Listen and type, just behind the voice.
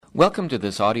Welcome to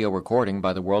this audio recording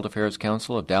by the World Affairs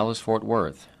Council of Dallas-Fort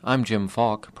Worth. I'm Jim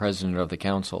Falk, President of the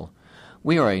Council.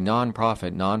 We are a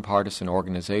nonprofit, nonpartisan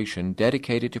organization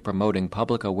dedicated to promoting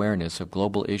public awareness of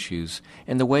global issues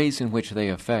and the ways in which they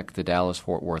affect the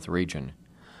Dallas-Fort Worth region.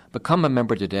 Become a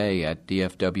member today at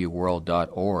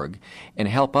dfwworld.org and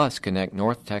help us connect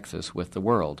North Texas with the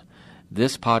world.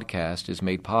 This podcast is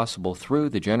made possible through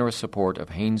the generous support of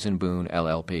Haynes & Boone,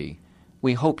 LLP.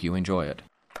 We hope you enjoy it.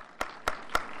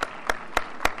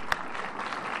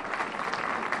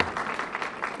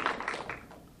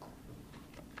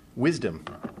 Wisdom.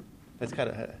 That's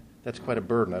quite a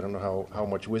burden. I don't know how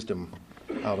much wisdom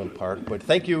I'll impart. But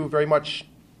thank you very much,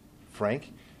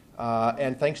 Frank.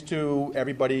 And thanks to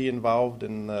everybody involved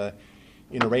in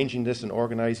arranging this and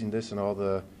organizing this and all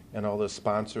the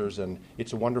sponsors. And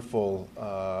it's a wonderful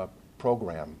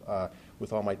program.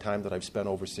 With all my time that I've spent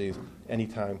overseas,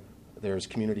 anytime there's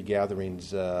community gatherings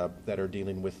that are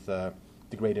dealing with the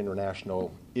great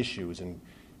international issues and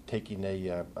taking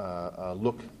a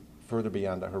look further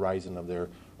beyond the horizon of their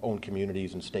own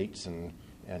communities and states and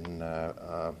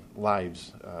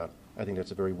lives. I think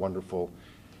that's a very wonderful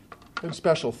and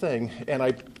special thing. And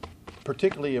I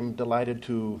particularly am delighted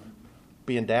to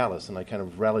be in Dallas, and I kind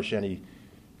of relish any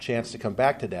chance to come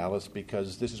back to Dallas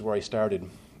because this is where I started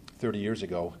 30 years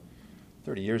ago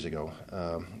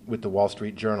with the Wall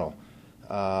Street Journal.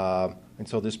 And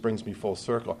so this brings me full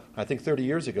circle. I think 30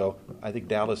 years ago,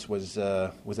 Dallas was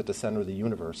at the center of the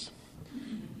universe.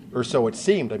 Or so it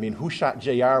seemed. I mean, Who Shot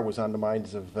JR was on the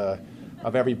minds of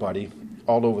everybody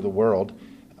all over the world.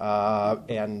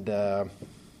 And the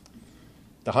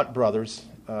Hunt brothers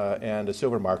and the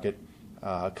silver market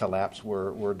collapse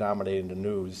were dominating the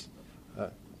news.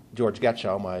 George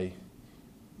Getchow, my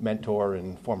mentor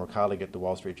and former colleague at the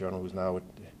Wall Street Journal, who's now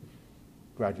at the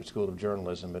Graduate School of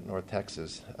Journalism at North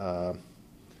Texas,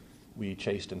 we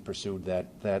chased and pursued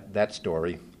that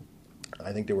story.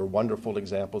 I think there were wonderful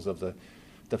examples of the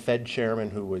Fed chairman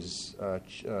who was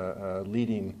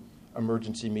leading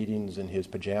emergency meetings in his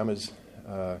pajamas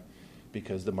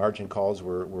because the margin calls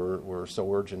were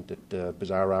so urgent at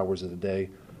bizarre hours of the day.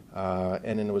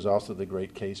 And then there was also the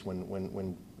great case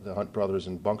when the Hunt brothers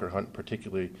and Bunker Hunt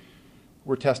particularly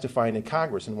were testifying in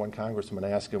Congress, and one congressman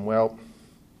asked him, well,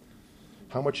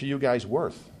 how much are you guys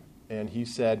worth? And he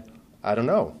said, I don't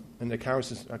know. And the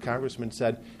congressman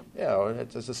said, yeah,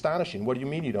 it's astonishing. What do you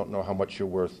mean you don't know how much you're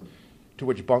worth? To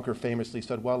which Bunker famously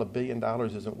said, well, $1 billion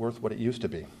isn't worth what it used to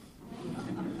be.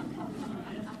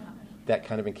 That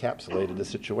kind of encapsulated the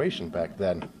situation back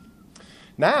then.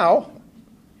 Now,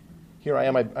 here I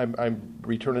am, I'm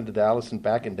returning to Dallas and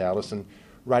back in Dallas and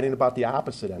writing about the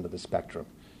opposite end of the spectrum.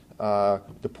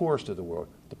 The poorest of the world,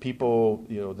 the people,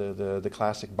 the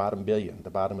classic bottom billion,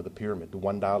 the bottom of the pyramid, the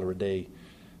 $1 a day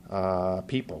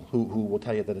people who will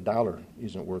tell you that $1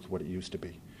 isn't worth what it used to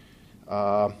be.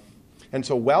 And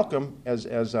so welcome,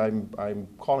 as I'm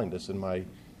calling this in my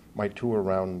tour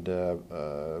around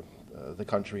the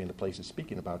country and the places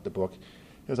speaking about the book,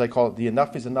 as I call it, the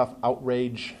Enough is Enough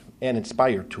Outrage and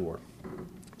Inspire Tour.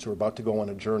 So we're about to go on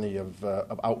a journey of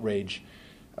outrage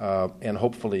and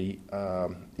hopefully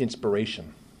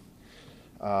inspiration.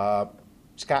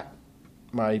 Scott,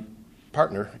 my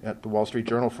partner at the Wall Street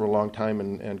Journal for a long time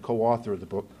and co-author of the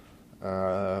book,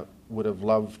 would have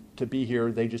loved to be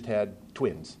here. They just had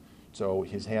twins. So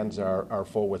his hands are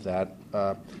full with that.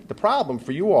 The problem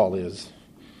for you all is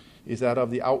that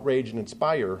of the outrage and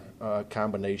inspire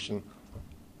combination,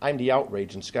 I'm the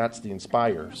outrage and Scott's the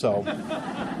inspire. So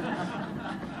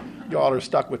you all are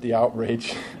stuck with the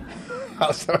outrage.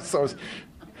 so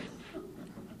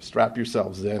strap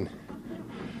yourselves in.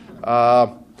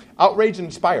 Outrage and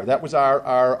inspire. That was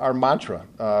our mantra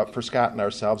for Scott and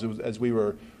ourselves. It was, as we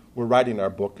were writing our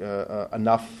book,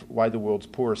 Enough, Why the World's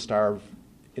Poor Starve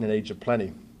in an Age of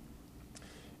Plenty.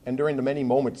 And during the many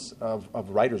moments of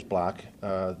writer's block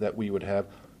that we would have,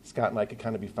 Scott and I could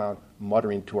kind of be found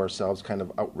muttering to ourselves, kind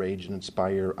of outrage and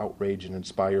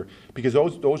inspire, because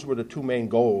those were the two main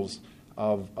goals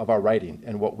of our writing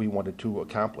and what we wanted to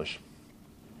accomplish.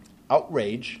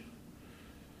 Outrage,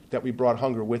 that we brought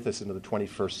hunger with us into the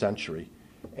 21st century.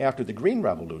 After the Green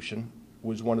Revolution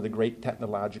was one of the great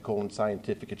technological and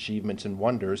scientific achievements and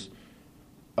wonders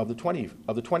of the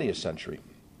 20th century.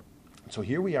 So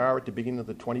here we are at the beginning of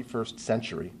the 21st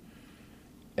century,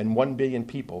 and 1 billion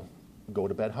people go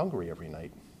to bed hungry every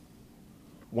night.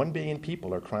 1 billion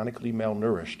people are chronically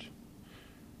malnourished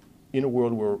in a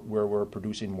world where we're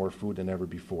producing more food than ever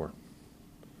before.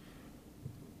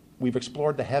 We've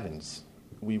explored the heavens.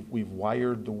 We've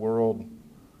wired the world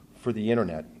for the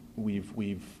internet.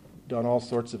 We've done all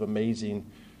sorts of amazing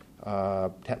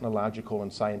technological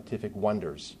and scientific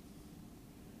wonders.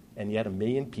 And yet 1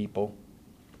 million people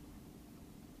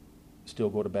still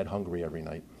go to bed hungry every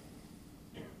night.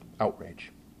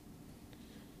 Outrage.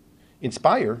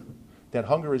 Inspire that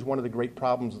hunger is one of the great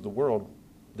problems of the world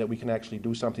that we can actually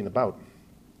do something about.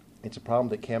 It's a problem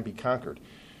that can be conquered.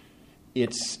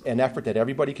 It's an effort that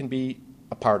everybody can be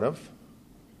a part of.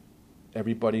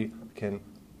 Everybody can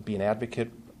be an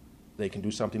advocate. They can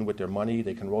do something with their money.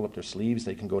 They can roll up their sleeves.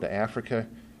 They can go to Africa.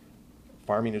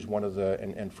 Farming is one of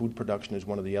and food production is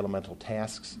one of the elemental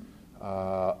tasks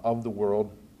of the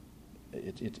world.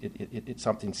 It's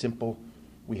something simple.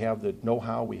 We have the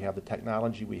know-how. We have the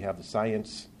technology. We have the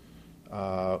science.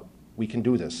 We can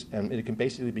do this. And it can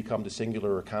basically become the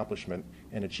singular accomplishment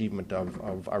and achievement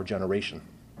of our generation.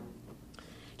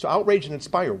 So outrage and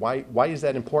inspire, why is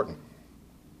that important?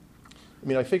 I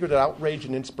mean, I figure that outrage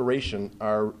and inspiration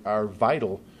are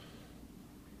vital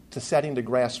to setting the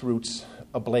grassroots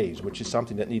ablaze, which is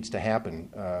something that needs to happen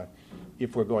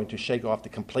if we're going to shake off the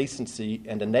complacency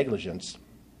and the negligence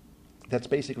that's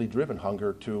basically driven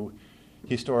hunger to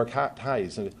historic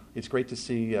highs. And it's great to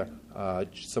see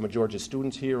some of George's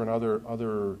students here and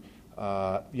other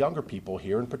younger people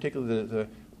here, and particularly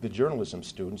the journalism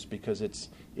students, because it's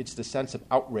the sense of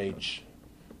outrage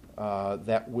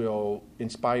that will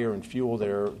inspire and fuel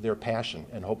their passion,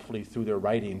 and hopefully through their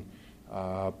writing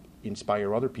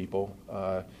inspire other people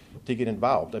to get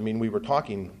involved. I mean, we were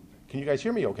talking. Can you guys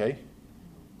hear me okay?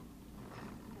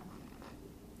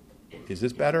 Is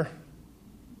this better?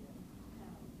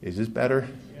 Is this better?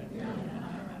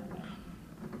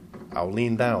 I'll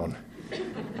lean down.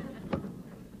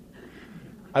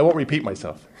 I won't repeat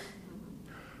myself.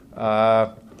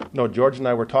 No, George and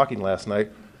I were talking last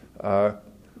night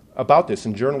about this,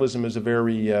 and journalism is a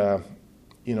very,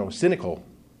 cynical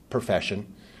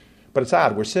profession. But it's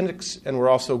odd. We're cynics and we're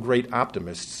also great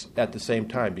optimists at the same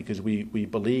time, because we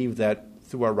believe that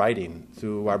through our writing,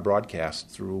 through our broadcast,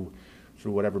 through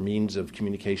whatever means of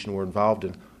communication we're involved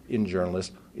in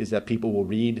journalists, is that people will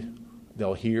read,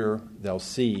 they'll hear, they'll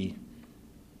see,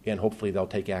 and hopefully they'll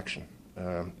take action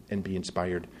and be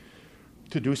inspired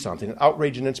to do something. And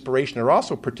outrage and inspiration are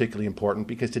also particularly important,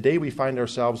 because today we find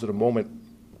ourselves at a moment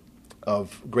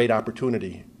of great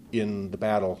opportunity in the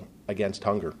battle against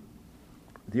hunger.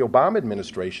 The Obama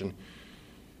administration,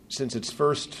 since its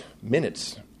first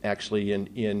minutes actually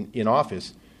in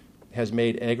office, has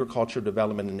made agriculture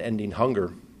development and ending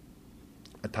hunger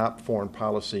a top foreign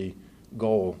policy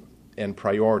goal and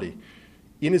priority.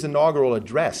 In his inaugural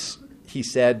address, he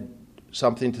said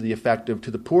something to the effect of,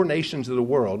 "To the poor nations of the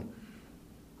world,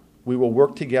 we will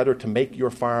work together to make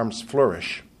your farms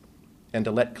flourish and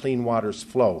to let clean waters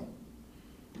flow,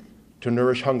 to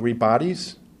nourish hungry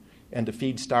bodies and to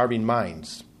feed starving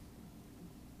minds.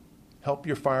 Help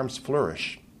your farms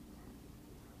flourish."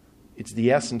 It's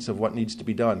the essence of what needs to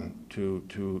be done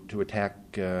to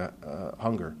attack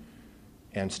hunger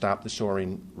and stop the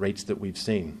soaring rates that we've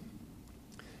seen.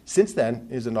 Since then,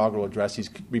 his inaugural address, he's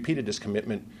repeated this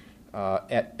commitment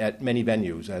at many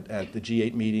venues, at the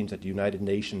G8 meetings, at the United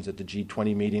Nations, at the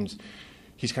G20 meetings.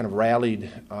 He's kind of rallied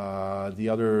the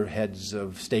other heads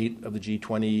of state of the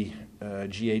G20,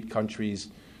 G8 countries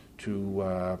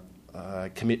to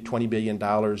commit $20 billion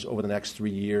over the next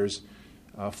 3 years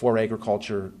for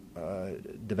agriculture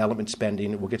development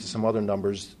spending. We'll get to some other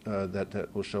numbers that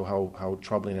will show how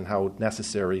troubling and how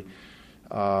necessary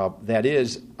that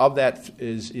is. Of that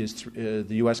is the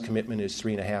U.S. commitment is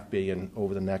 $3.5 billion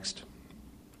over the next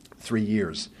 3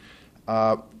 years.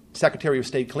 Secretary of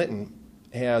State Clinton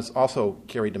has also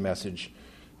carried the message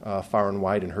far and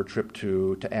wide in her trip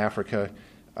to Africa,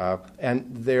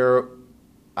 and their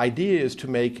idea is to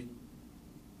make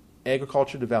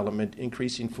agriculture development,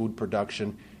 increasing food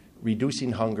production,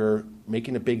 reducing hunger,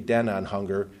 making a big dent on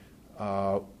hunger,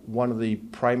 one of the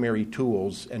primary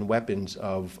tools and weapons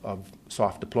of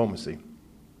soft diplomacy.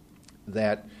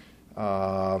 That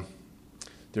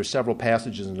there's several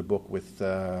passages in the book with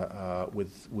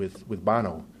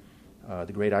Bono,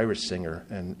 the great Irish singer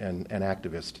and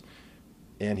activist.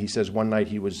 And he says one night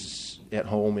he was at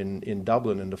home in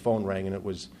Dublin and the phone rang, and it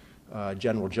was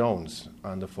General Jones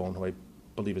on the phone, who I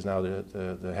believe is now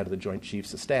the head of the Joint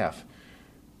Chiefs of Staff.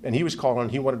 And he was calling,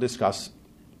 he wanted to discuss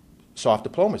soft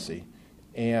diplomacy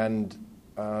and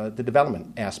the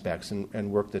development aspects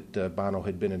and work that Bono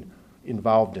had been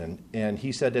involved in. And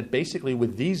he said that basically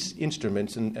with these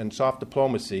instruments and soft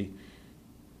diplomacy,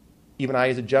 even I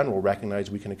as a general recognize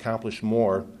we can accomplish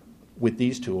more with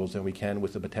these tools than we can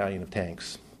with a battalion of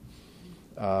tanks.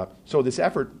 So this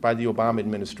effort by the Obama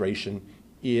administration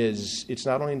it's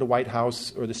not only in the White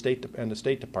House or the State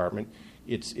Department,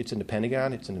 It's in the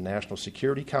Pentagon. It's in the National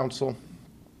Security Council.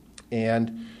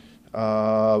 And,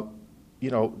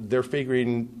 they're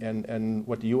figuring, and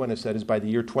what the UN has said is by the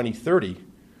year 2030,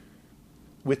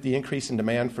 with the increase in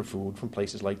demand for food from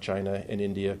places like China and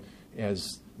India,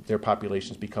 as their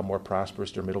populations become more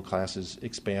prosperous, their middle classes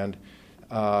expand,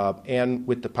 and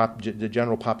with the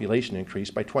general population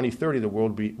increase, by 2030 the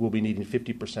world will be needing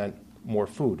 50% more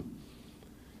food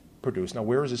produced. Now,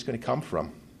 where is this going to come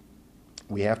from?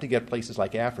 We have to get places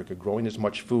like Africa growing as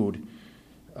much food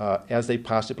as they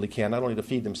possibly can, not only to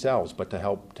feed themselves, but to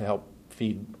help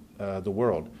feed the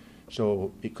world.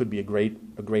 So it could be a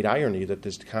great irony that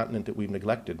this continent that we've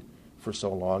neglected for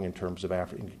so long in terms of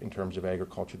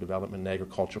agricultural development and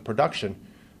agricultural production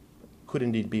could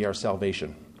indeed be our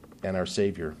salvation and our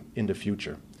savior in the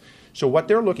future. So what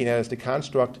they're looking at is the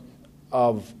construct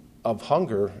of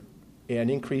hunger and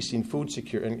increasing food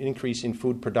security and increasing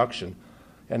food production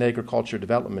and agriculture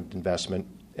development investment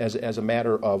as a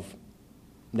matter of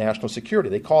national security.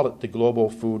 They call it the Global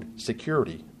Food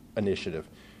Security Initiative.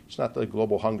 It's not the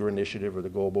Global Hunger Initiative or the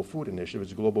Global Food Initiative.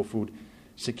 It's a global food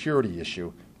security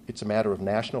issue. It's a matter of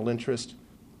national interest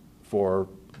for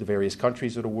the various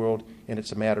countries of the world, and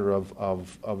it's a matter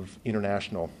of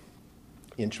international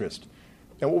interest.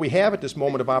 And what we have at this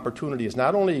moment of opportunity is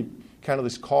not only kind of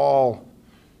this call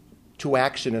to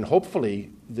action and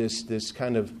hopefully this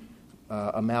kind of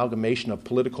amalgamation of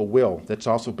political will that's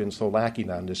also been so lacking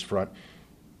on this front.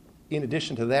 In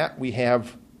addition to that, we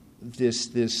have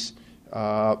this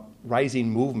rising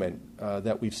movement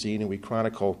that we've seen, and we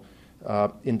chronicle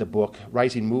in the book,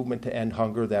 rising movement to end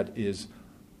hunger that is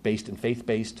based in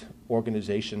faith-based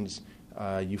organizations.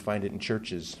 You find it in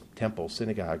churches, temples,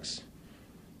 synagogues,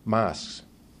 mosques.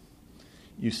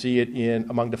 You see it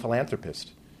among the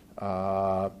philanthropists.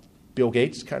 Bill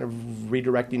Gates kind of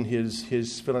redirecting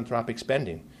his philanthropic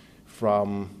spending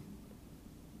from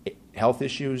health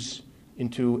issues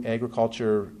into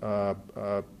agriculture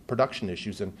production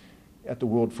issues. And at the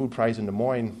World Food Prize in Des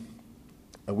Moines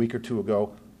a week or two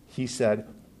ago, he said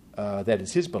that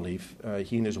it's his belief,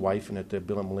 he and his wife and at the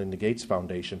Bill and Melinda Gates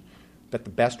Foundation, that the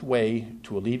best way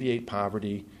to alleviate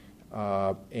poverty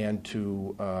and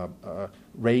to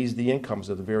raise the incomes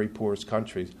of the very poorest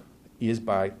countries is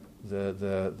by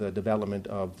the development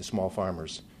of the small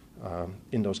farmers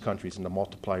in those countries and the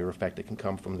multiplier effect that can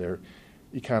come from their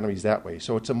economies that way.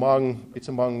 So it's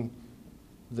among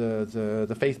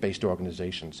the faith-based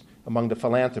organizations, among the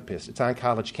philanthropists. It's on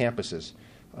college campuses.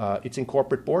 It's in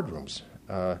corporate boardrooms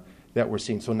that we're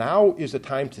seeing. So now is the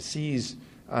time to seize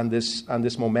on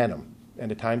this momentum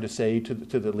and the time to say to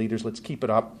the leaders, let's keep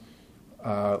it up.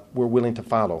 We're willing to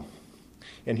follow.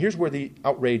 And here's where the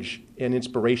outrage and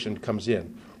inspiration comes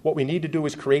in. What we need to do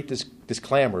is create this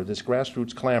clamor, this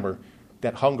grassroots clamor,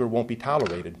 that hunger won't be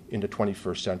tolerated in the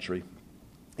 21st century.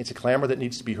 It's a clamor that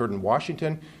needs to be heard in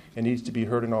Washington and needs to be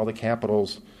heard in all the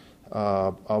capitals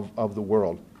of the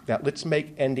world. That let's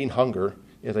make ending hunger,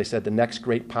 as I said, the next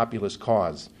great populist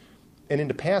cause. And in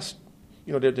the past,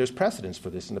 there's precedence for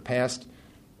this. In the past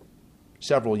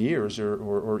several years,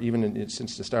 or even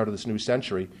since the start of this new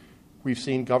century, we've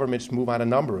seen governments move on a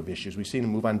number of issues. We've seen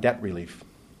them move on debt relief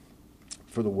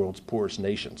for the world's poorest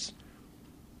nations.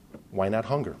 Why not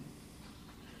hunger?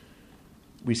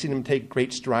 We've seen them take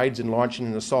great strides in launching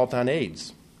an assault on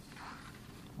AIDS.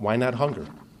 Why not hunger?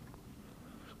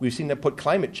 We've seen them put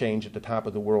climate change at the top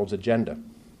of the world's agenda.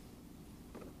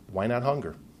 Why not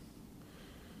hunger?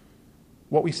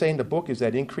 What we say in the book is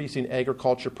that increasing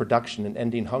agriculture production and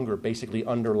ending hunger basically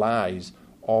underlies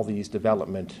all these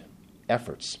development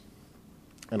efforts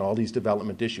and all these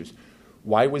development issues.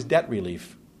 Why was debt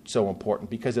relief so important?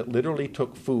 Because it literally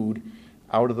took food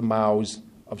out of the mouths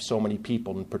of so many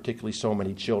people, and particularly so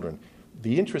many children.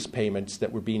 The interest payments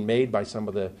that were being made by some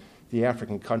of the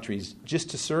African countries just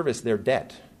to service their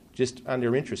debt, just on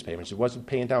their interest payments, it wasn't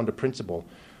paying down the principal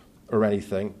or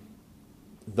anything.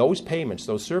 Those payments,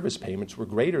 those service payments, were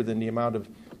greater than the amount of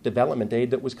development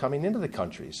aid that was coming into the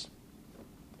countries.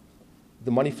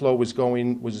 The money flow was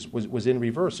in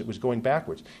reverse. It was going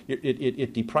backwards.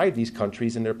 It deprived these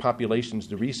countries and their populations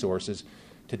the resources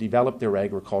to develop their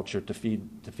agriculture to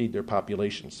feed their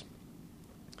populations.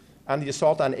 On the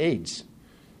assault on AIDS,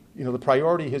 the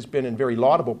priority has been, and very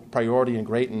laudable priority and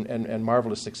great and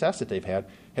marvelous success that they've had,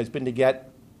 has been to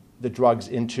get the drugs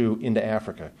into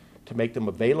Africa, to make them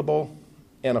available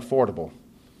and affordable.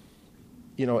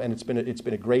 And it's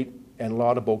been a great and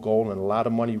laudable goal, and a lot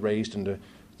of money raised into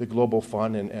the Global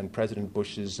Fund, and President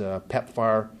Bush's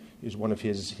PEPFAR is one of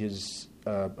his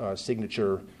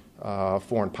signature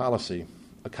foreign policy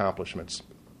accomplishments.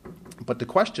 But the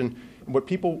question, what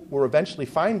people were eventually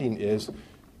finding is,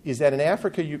 is that in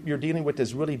Africa you're dealing with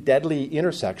this really deadly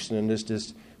intersection and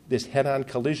this head-on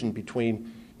collision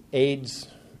between AIDS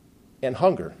and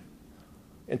hunger.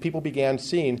 And people began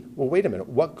seeing, well, wait a minute,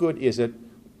 what good is it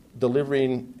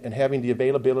delivering and having the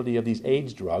availability of these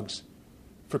AIDS drugs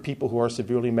for people who are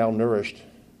severely malnourished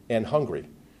and hungry?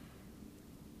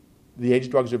 The AIDS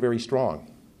drugs are very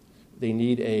strong. They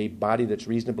need a body that's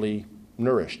reasonably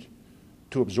nourished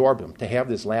to absorb them, to have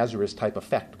this Lazarus-type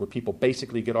effect where people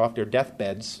basically get off their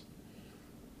deathbeds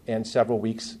and several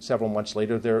weeks, several months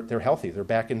later, they're healthy. They're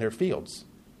back in their fields.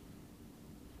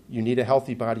 You need a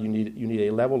healthy body. You need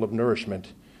a level of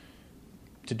nourishment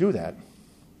to do that.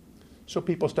 So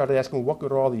people started asking, well, what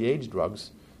good are all the AIDS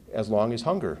drugs as long as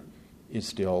hunger is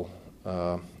still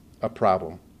a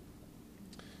problem?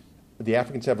 The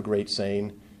Africans have a great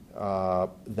saying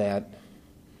that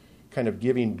kind of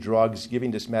giving drugs,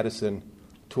 giving this medicine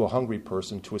to a hungry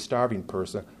person, to a starving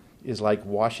person, is like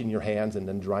washing your hands and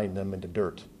then drying them into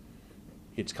dirt.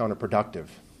 It's counterproductive.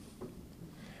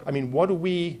 I mean,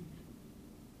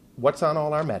 what's on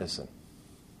all our medicine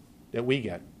that we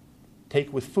get?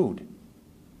 Take with food.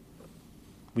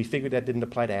 We figured that didn't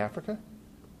apply to Africa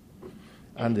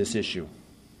on this issue.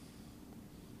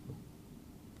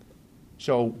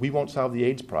 So we won't solve the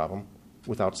AIDS problem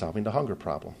without solving the hunger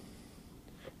problem.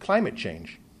 Climate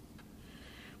change.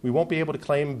 We won't be able to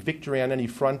claim victory on any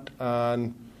front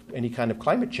on any kind of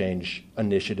climate change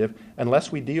initiative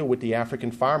unless we deal with the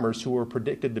African farmers who are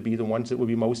predicted to be the ones that will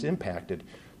be most impacted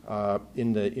already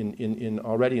in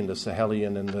the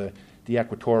Sahelian and the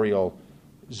equatorial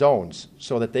zones,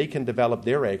 so that they can develop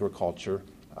their agriculture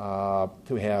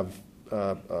to have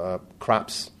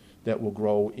crops that will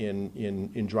grow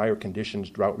in drier conditions,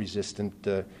 drought-resistant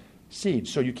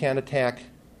seeds. So you can't attack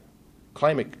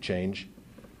climate change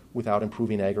without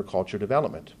improving agriculture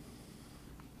development.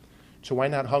 So why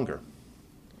not hunger?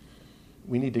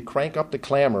 We need to crank up the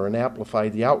clamor and amplify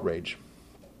the outrage.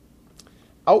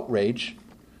 Outrage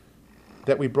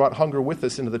that we brought hunger with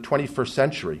us into the 21st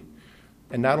century,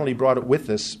 and not only brought it with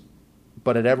us,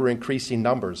 but at ever-increasing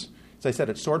numbers. As I said,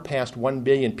 it soared past 1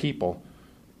 billion people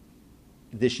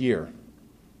this year,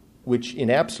 which in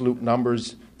absolute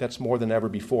numbers, that's more than ever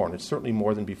before, and it's certainly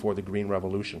more than before the Green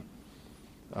Revolution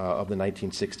of the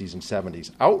 1960s and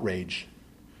 70s. Outrage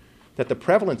that the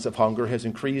prevalence of hunger has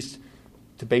increased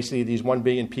to basically these 1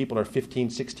 billion people are 15,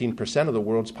 16% of the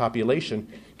world's population,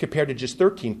 compared to just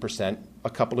 13% a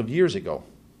couple of years ago.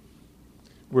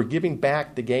 We're giving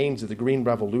back the gains of the Green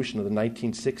Revolution of the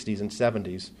 1960s and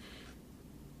 70s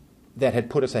that had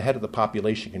put us ahead of the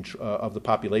population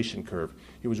curve.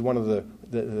 It was one of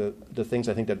the things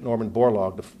I think that Norman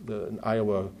Borlaug, the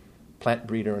Iowa plant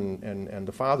breeder and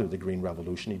the father of the Green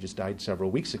Revolution, he just died several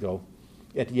weeks ago,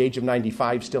 at the age of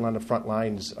 95, still on the front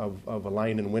lines of a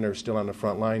lion and winter, still on the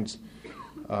front lines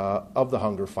of the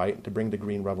hunger fight to bring the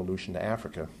Green Revolution to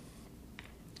Africa.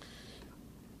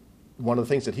 One of the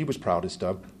things that he was proudest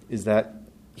of is that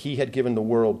he had given the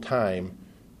world time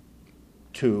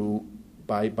to,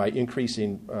 by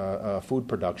increasing food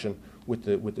production with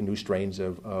the new strains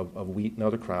of wheat and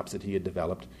other crops that he had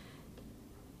developed,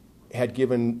 had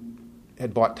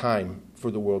bought time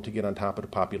for the world to get on top of the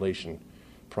population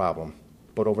problem.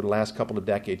 But over the last couple of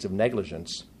decades of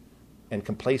negligence and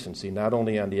complacency, not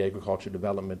only on the agriculture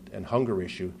development and hunger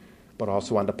issue, but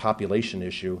also on the population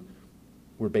issue,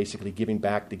 we're basically giving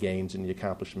back the gains and the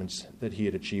accomplishments that he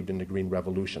had achieved in the Green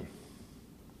Revolution.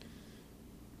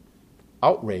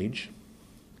 Outrage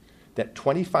that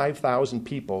 25,000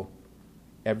 people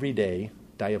every day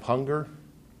die of hunger,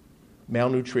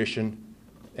 malnutrition,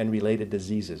 and related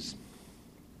diseases.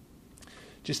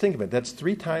 Just think of it. That's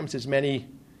 3 times as many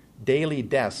daily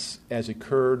deaths as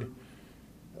occurred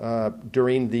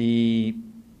during the,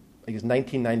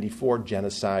 1994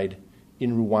 genocide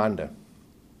in Rwanda,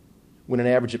 when an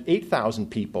average of 8,000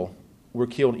 people were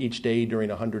killed each day during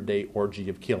a 100-day orgy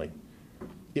of killing.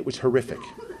 It was horrific.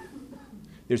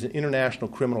 There's an international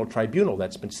criminal tribunal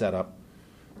that's been set up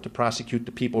to prosecute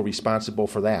the people responsible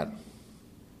for that.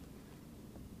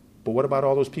 But what about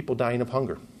all those people dying of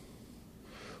hunger?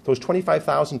 Those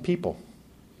 25,000 people,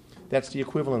 that's the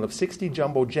equivalent of 60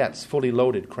 jumbo jets fully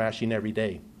loaded crashing every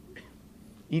day.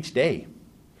 Each day.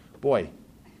 Boy,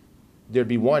 there'd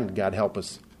be one, God help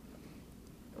us,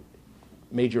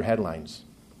 major headlines.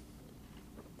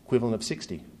 Equivalent of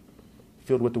 60,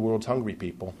 filled with the world's hungry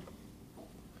people.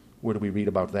 Where do we read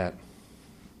about that?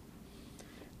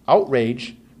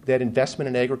 Outrage that investment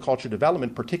in agriculture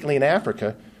development, particularly in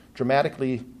Africa,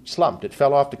 dramatically slumped. It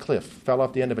fell off the cliff, fell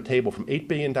off the end of a table from $8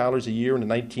 billion a year in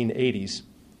the 1980s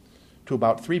to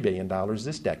about $3 billion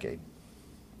this decade.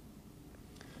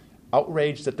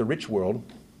 Outrage that the rich world,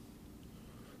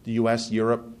 the U.S.,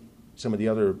 Europe, some of the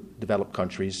other developed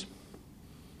countries,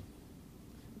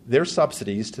 their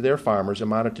subsidies to their farmers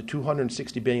amounted to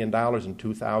 $260 billion in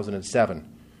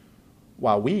 2007,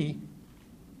 while we,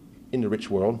 in the rich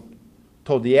world,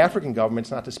 told the African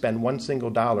governments not to spend one single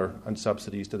dollar on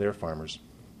subsidies to their farmers.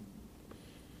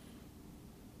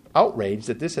 Outraged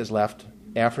that this has left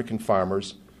African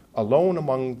farmers alone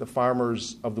among the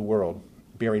farmers of the world,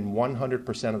 bearing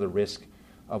 100% of the risk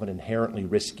of an inherently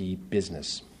risky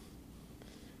business.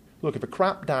 Look, if a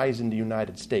crop dies in the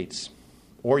United States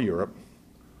or Europe,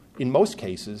 in most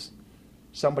cases,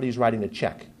 somebody's writing a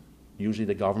check, usually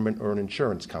the government or an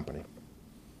insurance company.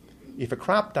 If a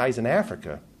crop dies in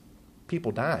Africa,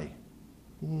 people die.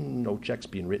 No check's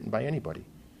being written by anybody.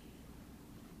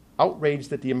 Outraged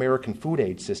that the American food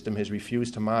aid system has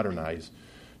refused to modernize,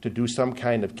 to do some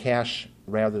kind of cash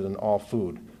rather than all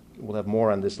food. We'll have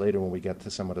more on this later when we get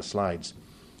to some of the slides.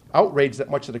 Outraged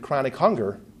that much of the chronic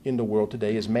hunger in the world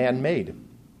today is man-made.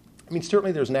 I mean,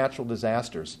 certainly there's natural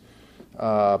disasters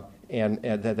and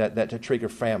that trigger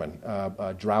famine,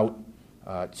 drought,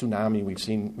 tsunami.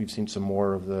 We've seen some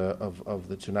more of the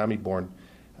tsunami-borne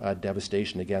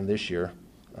devastation again this year.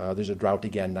 There's a drought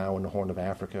again now in the Horn of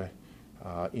Africa,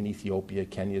 in Ethiopia.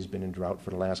 Kenya's been in drought for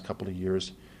the last couple of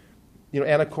years.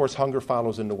 And of course, hunger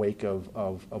follows in the wake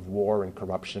of war and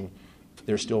corruption.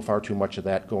 There's still far too much of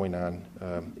that going on,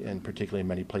 and particularly in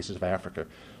many places of Africa.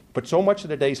 But so much of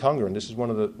today's hunger, and this is one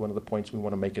of the points we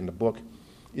want to make in the book,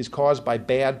 is caused by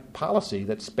bad policy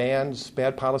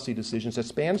decisions that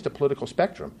spans the political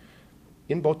spectrum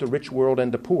in both the rich world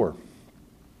and the poor.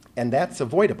 And that's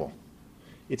avoidable.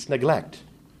 It's neglect,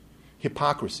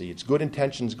 hypocrisy, it's good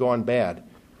intentions gone bad.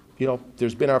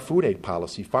 There's been our food aid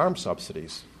policy, farm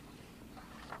subsidies,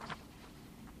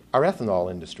 our ethanol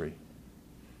industry,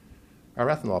 our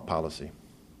ethanol policy.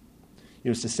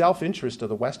 It's the self-interest of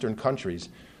the Western countries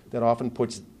that often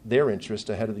puts their interest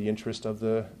ahead of the interest of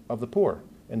the poor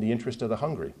and the interest of the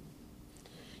hungry.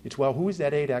 It's, well, who is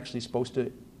that aid actually supposed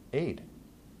to aid?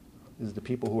 Is it the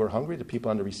people who are hungry, the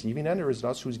people on the receiving end, or is it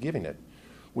us who's giving it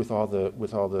with all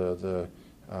the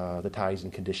ties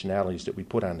and conditionalities that we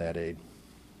put on that aid?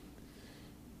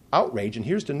 Outrage, and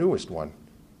here's the newest one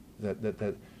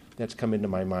that's come into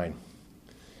my mind.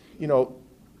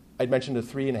 I'd mentioned the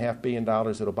 $3.5 billion that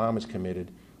Obama's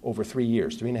committed over 3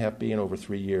 years, $3.5 billion over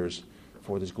 3 years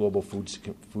for this global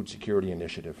food security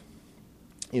initiative.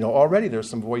 Already there's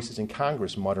some voices in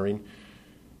Congress muttering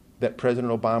that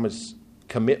President Obama's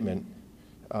commitment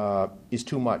is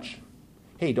too much.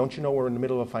 Hey, don't you know we're in the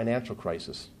middle of a financial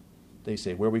crisis? They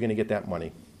say, where are we going to get that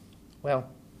money? Well,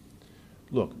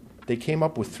 look, they came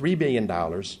up with $3 billion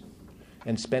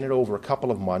and spent it over a couple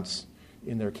of months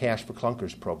in their Cash for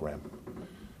Clunkers program.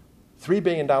 $3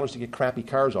 billion to get crappy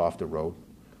cars off the road,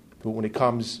 but when it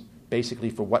comes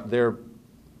basically for what they're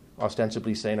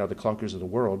ostensibly saying are the clunkers of the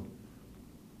world,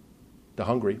 the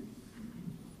hungry,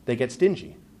 they get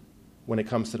stingy when it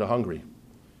comes to the hungry.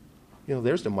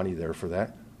 There's the money there for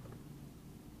that.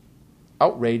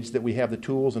 Outraged that we have the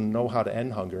tools and know how to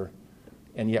end hunger,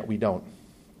 and yet we don't.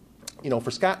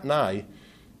 For Scott and I,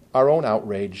 our own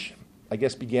outrage, I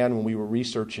guess, began when we were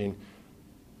researching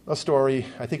a story,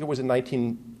 I think it was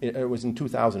in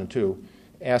 2002,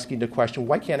 asking the question,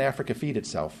 why can't Africa feed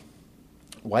itself?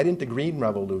 Why didn't the Green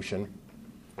Revolution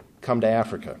come to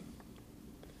Africa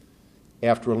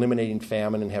after eliminating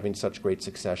famine and having such great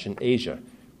success in Asia,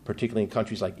 particularly in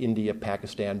countries like India,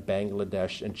 Pakistan,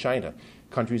 Bangladesh, and China,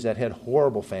 countries that had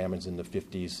horrible famines in the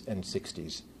 50s and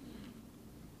 60s.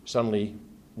 Suddenly,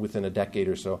 within a decade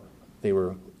or so, they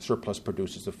were surplus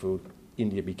producers of food.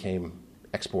 India became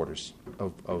exporters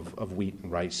of wheat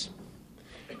and rice.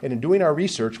 And in doing our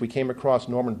research, we came across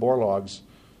Norman Borlaug's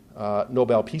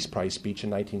Nobel Peace Prize speech in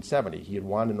 1970. He had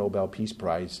won the Nobel Peace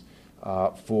Prize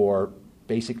for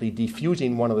basically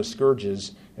defusing one of the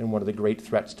scourges and one of the great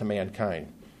threats to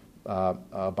mankind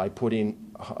by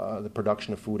putting the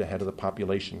production of food ahead of the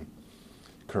population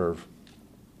curve.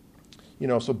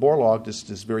 So Borlaug,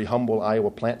 this very humble Iowa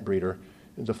plant breeder,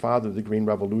 is the father of the Green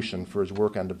Revolution for his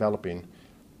work on developing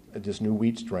this new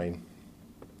wheat strain.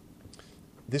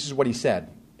 This is what he said,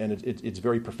 and it's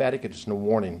very prophetic. It's a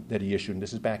warning that he issued, and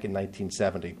this is back in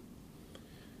 1970.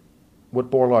 What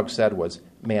Borlaug said was,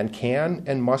 man can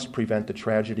and must prevent the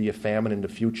tragedy of famine in the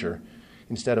future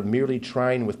instead of merely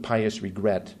trying with pious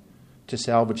regret to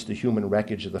salvage the human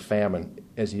wreckage of the famine,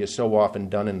 as he has so often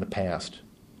done in the past.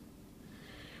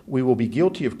 We will be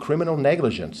guilty of criminal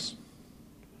negligence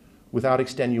without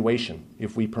extenuation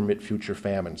if we permit future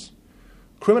famines.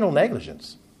 Criminal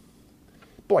negligence.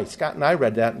 Boy, Scott and I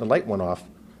read that and the light went off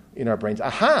in our brains.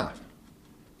 Aha!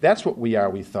 That's what we are,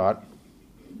 we thought.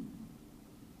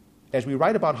 As we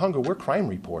write about hunger, we're crime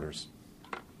reporters.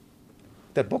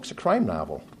 That book's a crime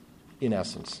novel, in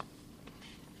essence.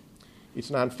 It's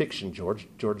nonfiction, George.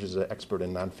 George is an expert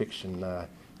in nonfiction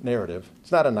narrative.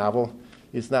 It's not a novel.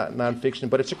 It's not nonfiction,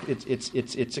 but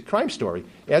it's a crime story.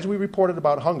 As we reported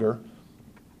about hunger,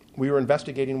 we were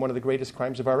investigating one of the greatest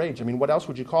crimes of our age. I mean, what else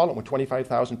would you call it when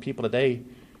 25,000 people a day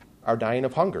are dying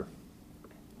of hunger?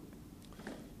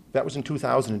 That was in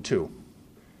 2002.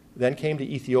 Then came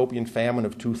the Ethiopian famine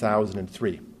of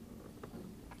 2003.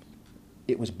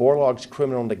 It was Borlaug's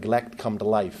criminal neglect come to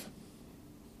life,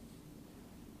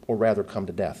 or rather come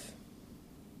to death.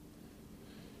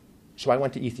 So I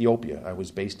went to Ethiopia. I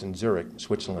was based in Zurich,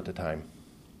 Switzerland at the time.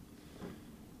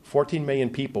 14 million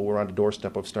people were on the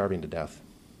doorstep of starving to death.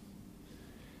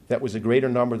 That was a greater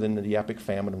number than the epic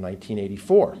famine of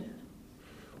 1984,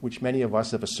 which many of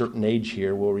us of a certain age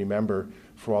here will remember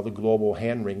for all the global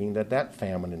hand-wringing that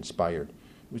famine inspired.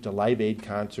 It was the Live Aid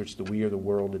concerts, the We Are the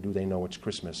World, the Do They Know It's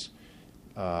Christmas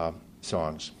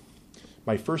songs.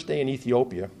 My first day in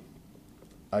Ethiopia,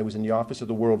 I was in the office of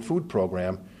the World Food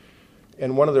Program,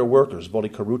 and one of their workers,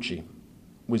 Voli Karuchi,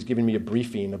 was giving me a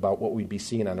briefing about what we'd be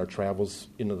seeing on our travels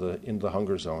into the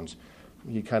hunger zones.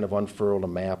 He kind of unfurled a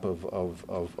map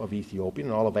of Ethiopia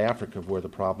and all of Africa of where the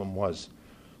problem was.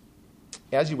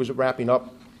 As he was wrapping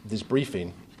up this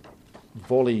briefing,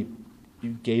 Voli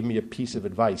gave me a piece of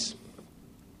advice,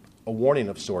 a warning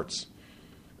of sorts.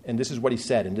 And this is what he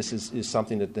said, and this is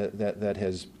something that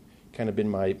has kind of been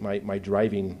my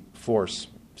driving force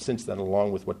since then,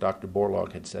 along with what Dr.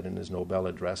 Borlaug had said in his Nobel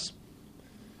address.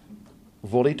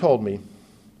 Voli told me,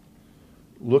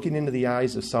 looking into the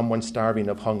eyes of someone starving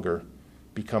of hunger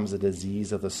becomes a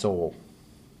disease of the soul.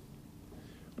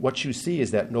 What you see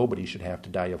is that nobody should have to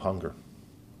die of hunger.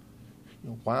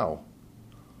 Wow.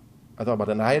 I thought about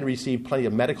it, and I had received plenty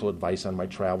of medical advice on my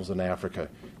travels in Africa.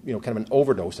 Kind of an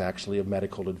overdose, actually, of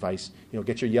medical advice.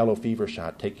 Get your yellow fever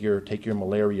shot, take your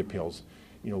malaria pills.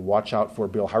 Watch out for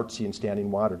bilharzia in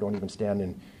standing water. Don't even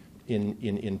stand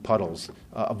in puddles.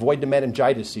 Avoid the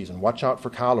meningitis season. Watch out for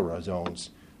cholera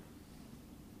zones.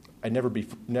 I'd never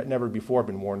before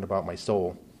been warned about my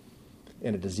soul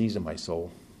and a disease in my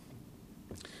soul.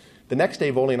 The next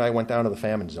day, Voli and I went down to the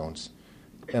famine zones,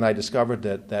 and I discovered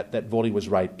that Voli was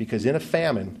right, because in a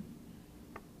famine,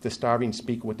 the starving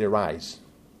speak with their eyes.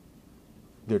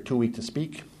 They're too weak to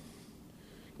speak.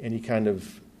 Any kind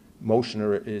of motion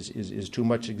or is too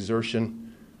much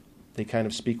exertion. They kind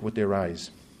of speak with their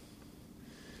eyes.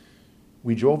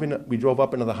 We drove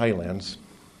up into the highlands.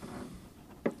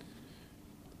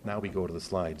 Now we go to the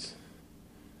slides.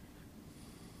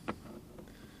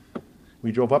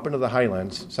 We drove up into the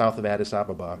highlands south of Addis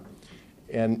Ababa,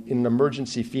 and in an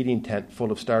emergency feeding tent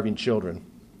full of starving children,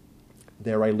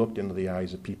 there I looked into the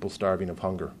eyes of people starving of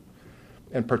hunger,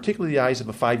 and particularly the eyes of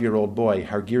a 5-year-old boy,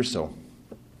 Hargirso.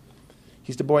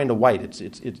 He's the boy in the white.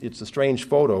 It's a strange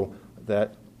photo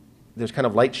that there's kind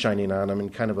of light shining on him in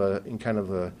kind of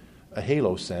a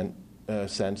halo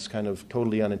sense, kind of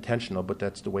totally unintentional, but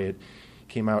that's the way it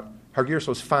came out.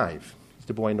 Hargirso's 5. He's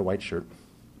the boy in the white shirt.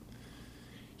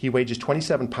 He weighs just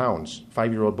 27 pounds,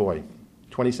 5-year-old boy,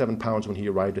 27 pounds when he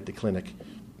arrived at the clinic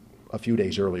a few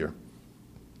days earlier.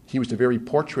 He was the very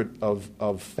portrait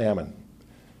of famine.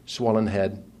 Swollen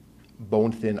head,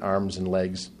 bone-thin arms and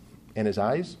legs. And his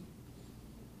eyes?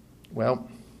 Well,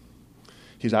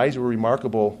 his eyes were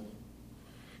remarkable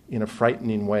in a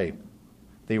frightening way.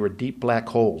 They were deep black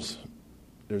holes.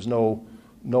 There's no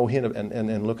hint of,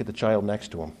 and look at the child next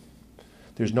to him.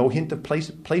 There's no hint of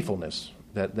playfulness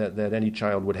that any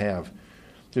child would have.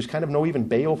 There's kind of no even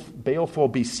baleful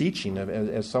beseeching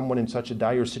as someone in such a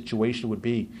dire situation would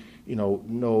be.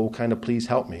 No kind of please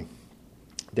help me.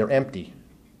 They're empty,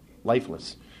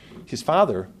 lifeless. His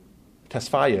father,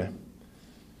 Tesfaye,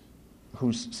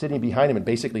 who's sitting behind him and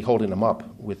basically holding him up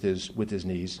with his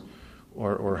knees,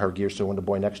 or Hargirso when the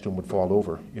boy next to him would fall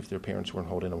over if their parents weren't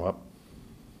holding him up.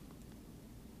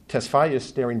 Tesfaye is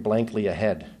staring blankly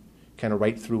ahead, kind of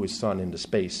right through his son into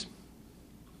space.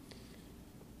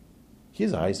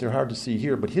 His eyes, they're hard to see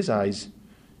here, but his eyes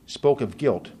spoke of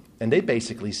guilt, and they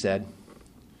basically said,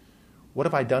 what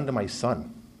have I done to my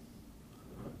son?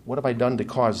 What have I done to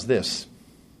cause this?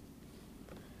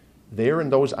 There in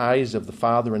those eyes of the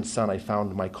father and son I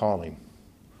found my calling.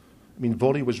 I mean,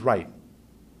 Voli was right.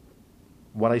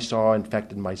 What I saw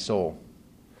infected my soul.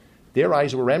 Their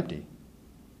eyes were empty,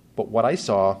 but what I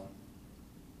saw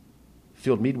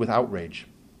filled me with outrage.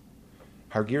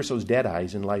 Hargirso's dead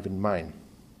eyes enlivened mine.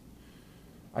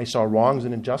 I saw wrongs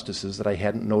and injustices that I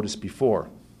hadn't noticed before.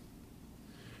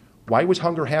 Why was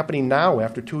hunger happening now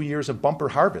after 2 years of bumper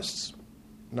harvests?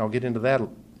 And I'll get into that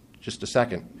in just a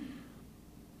second.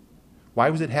 Why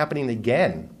was it happening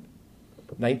again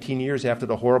 19 years after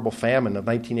the horrible famine of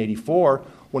 1984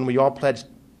 when we all pledged,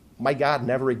 my God,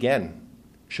 never again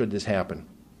should this happen?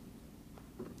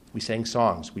 We sang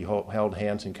songs. We held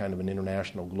hands in kind of an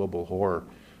international global horror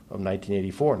of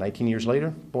 1984. 19 years later,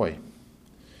 boy.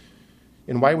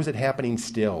 And why was it happening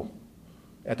still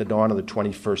at the dawn of the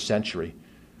 21st century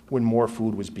when more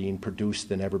food was being produced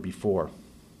than ever before?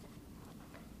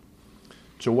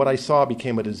 So what I saw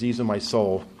became a disease of my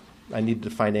soul. I needed to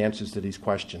find answers to these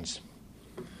questions.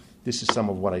 This is some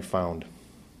of what I found.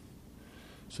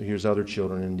 So here's other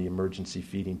children in the emergency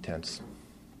feeding tents.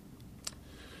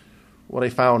 What I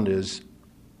found is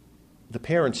the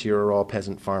parents here are all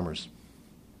peasant farmers.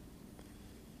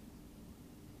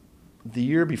 The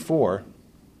year before,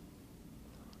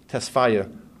 Tesfaye,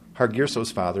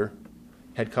 Hargirso's father,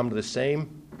 had come to the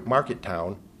same market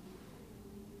town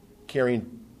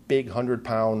carrying big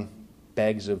 100-pound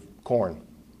bags of corn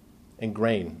and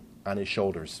grain on his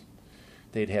shoulders.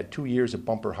 They'd had 2 years of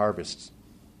bumper harvests.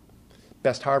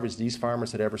 Best harvest these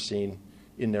farmers had ever seen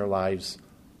in their lives.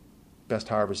 Best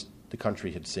harvest the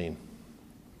country had seen.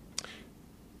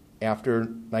 After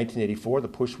 1984, the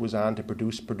push was on to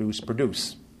produce.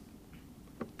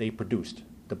 They produced.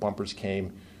 The bumpers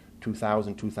came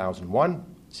 2000, 2001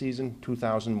 season,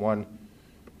 2001,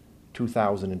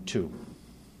 2002.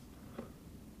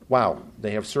 Wow,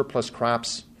 they have surplus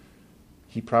crops.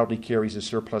 He proudly carries his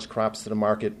surplus crops to the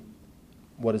market.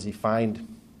 What does he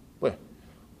find? Well,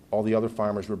 all the other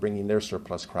farmers were bringing their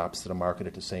surplus crops to the market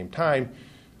at the same time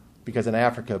because in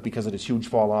Africa, because of this huge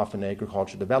fall off in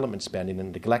agricultural development spending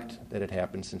and neglect that had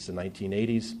happened since the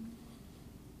 1980s,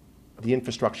 the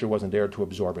infrastructure wasn't there to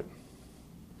absorb it.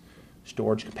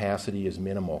 Storage capacity is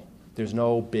minimal. There's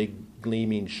no big,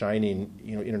 gleaming, shining,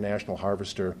 international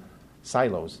harvester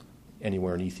silos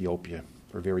anywhere in Ethiopia,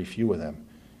 or very few of them,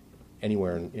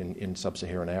 anywhere in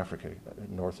sub-Saharan Africa,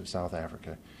 north of South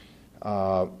Africa.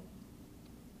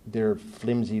 They're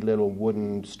flimsy little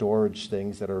wooden storage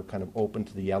things that are kind of open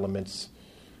to the elements.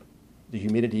 The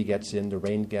humidity gets in, the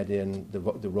rain get in, the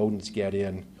rodents get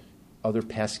in, other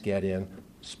pests get in,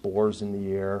 spores in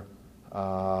the air.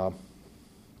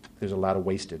 There's a lot of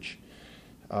wastage.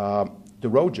 The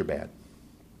roads are bad.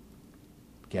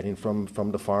 Getting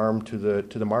from the farm to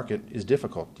the market is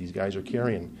difficult. These guys are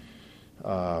carrying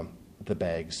the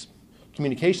bags.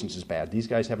 Communications is bad. These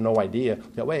guys have no idea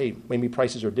that maybe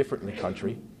prices are different in the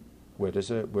country where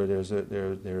there's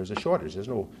a shortage. There's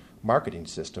no marketing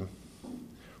system.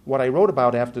 What I wrote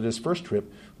about after this first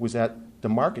trip was that the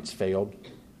markets failed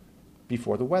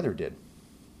before the weather did.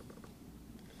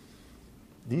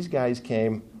 These guys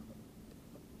came.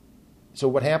 So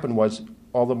what happened was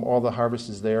all the harvest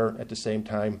is there at the same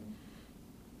time.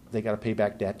 They got to pay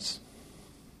back debts.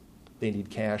 They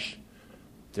need cash.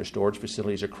 Their storage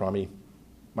facilities are crummy.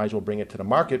 Might as well bring it to the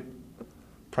market.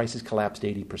 Prices collapsed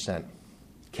 80%.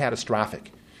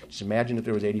 Catastrophic. Just imagine if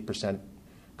there was 80%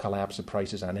 collapse of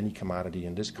prices on any commodity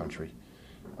in this country,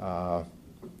 and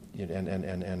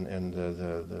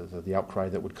the outcry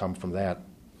that would come from that.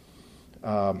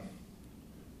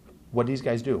 What do these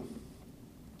guys do?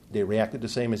 They reacted the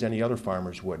same as any other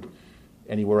farmers would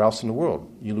anywhere else in the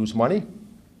world. You lose money,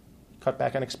 cut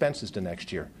back on expenses the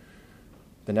next year.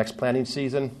 The next planting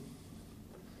season,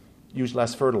 use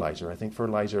less fertilizer. I think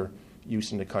fertilizer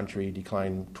use in the country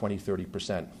declined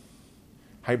 20-30%.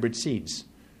 Hybrid seeds,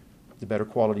 the better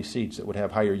quality seeds that would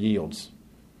have higher yields.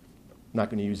 I'm not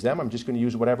going to use them. I'm just going to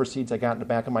use whatever seeds I got in the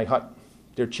back of my hut.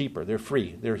 They're cheaper. They're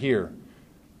free. They're here.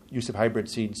 Use of hybrid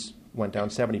seeds went down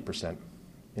 70%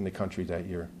 in the country that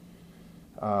year.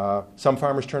 Some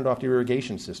farmers turned off their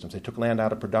irrigation systems. They took land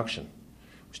out of production.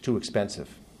 It was too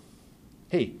expensive.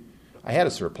 Hey, I had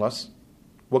a surplus.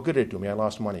 What good did it do me? I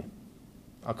lost money.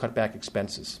 I'll cut back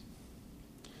expenses.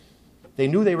 They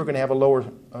knew they were going to have a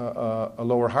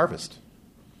lower harvest,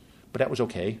 but that was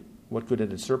okay. What good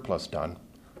had the surplus done?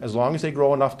 As long as they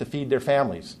grow enough to feed their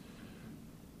families,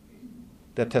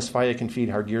 that Tesfaye can feed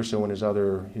Hargirso and his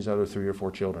other 3 or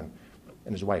 4 children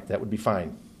and his wife, that would be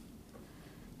fine.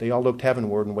 They all looked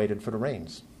heavenward and waited for the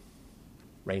rains.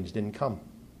 Rains didn't come.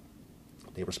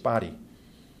 They were spotty.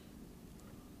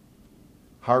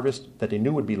 Harvest that they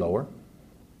knew would be lower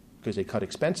because they cut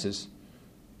expenses,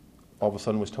 all of a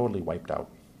sudden was totally wiped out.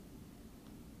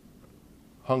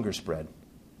 Hunger spread.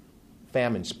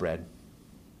 Famine spread.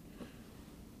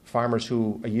 Farmers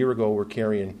who a year ago were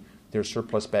carrying their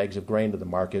surplus bags of grain to the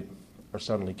market are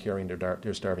suddenly carrying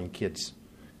their starving kids.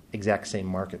 Exact same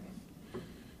market.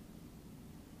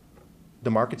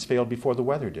 The markets failed before the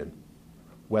weather did.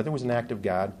 Weather was an act of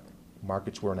God.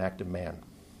 Markets were an act of man.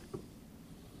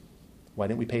 Why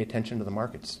didn't we pay attention to the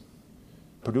markets?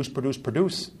 Produce, produce,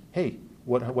 produce. Hey,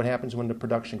 what happens when the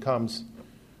production comes?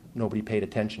 Nobody paid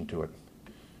attention to it.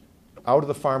 Out of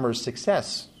the farmer's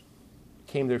success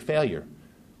came their failure.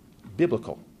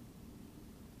 Biblical.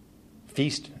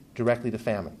 Feast directly to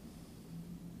famine.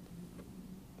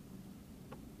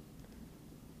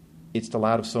 It's the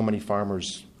lot of so many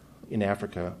farmers in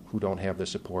Africa who don't have the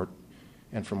support,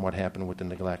 and from what happened with the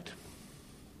neglect.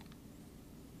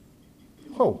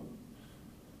 Oh,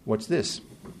 what's this?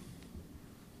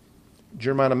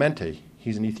 German Amente.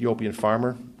 He's an Ethiopian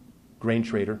farmer, grain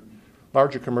trader,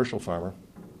 larger commercial farmer.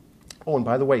 Oh, and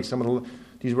by the way,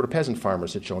 these were the peasant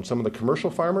farmers had shown. Some of the commercial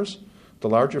farmers, the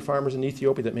larger farmers in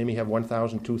Ethiopia that maybe have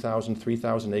 1,000, 2,000,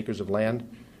 3,000 acres of land,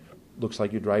 looks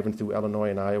like you're driving through Illinois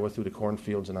and Iowa, through the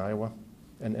cornfields in Iowa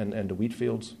and the wheat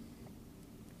fields.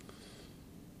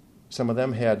 Some of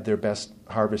them had their best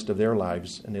harvest of their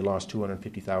lives, and they lost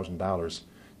 $250,000.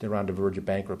 They're on the verge of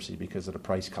bankruptcy because of the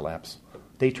price collapse.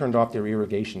 They turned off their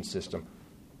irrigation system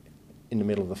in the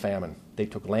middle of the famine. They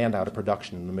took land out of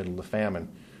production in the middle of the famine.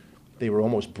 They were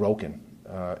almost broken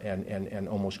and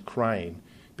almost crying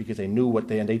because they knew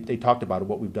they talked about it.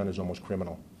 What we've done is almost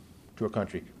criminal to our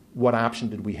country. What option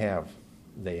did we have,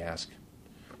 they asked.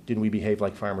 Didn't we behave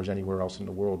like farmers anywhere else in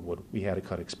the world would? We had to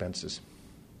cut expenses.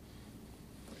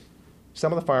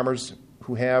 Some of the farmers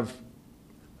who have,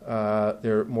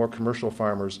 they're more commercial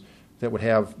farmers that would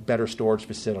have better storage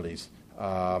facilities,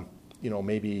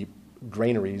 maybe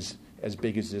granaries as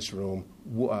big as this room,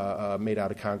 made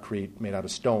out of concrete, made out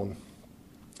of stone,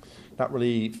 not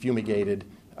really fumigated.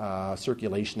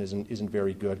 Circulation isn't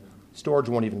very good. Storage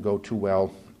won't even go too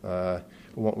well.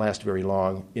 It won't last very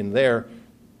long. In there,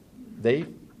 they,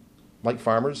 like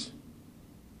farmers,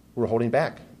 were holding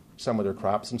back some of their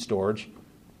crops in storage,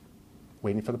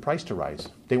 waiting for the price to rise.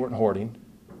 They weren't hoarding.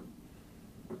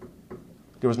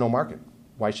 There was no market.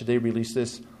 Why should they release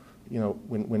this,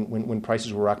 when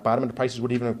prices were rock bottom, and the prices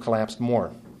would even have collapsed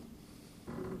more?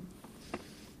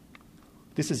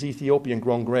 This is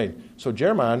Ethiopian-grown grain. So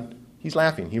German, he's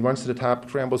laughing. He runs to the top,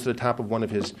 scrambles to the top of one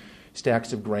of his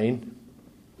stacks of grain.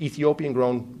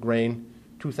 Ethiopian-grown grain,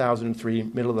 2003,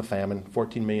 middle of the famine,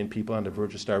 14 million people on the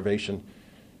verge of starvation.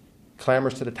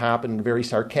 Clambers to the top and in a very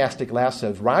sarcastic laugh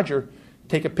says, "Roger,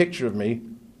 take a picture of me.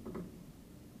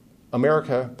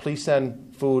 America, please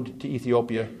send food to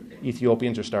Ethiopia.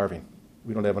 Ethiopians are starving.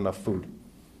 We don't have enough food."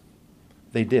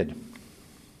 They did.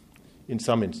 In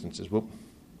some instances. Whoop.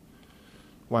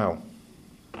 Wow.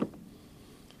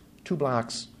 2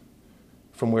 blocks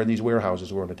from where these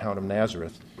warehouses were in the town of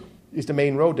Nazareth is the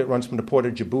main road that runs from the port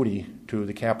of Djibouti to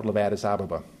the capital of Addis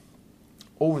Ababa.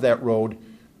 Over that road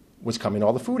was coming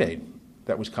all the food aid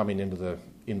that was coming into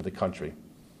the country.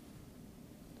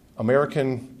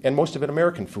 American, and most of it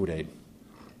American food aid.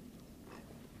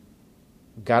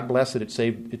 God bless it,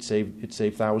 it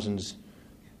saved thousands,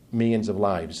 millions of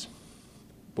lives.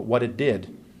 But what it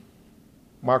did,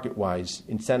 market-wise,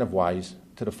 incentive-wise,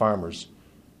 to the farmers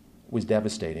was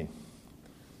devastating.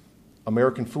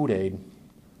 American food aid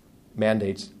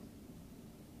mandates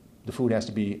the food has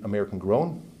to be American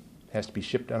grown, has to be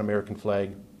shipped on American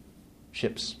flag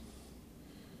ships.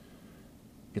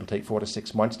 It'll take 4 to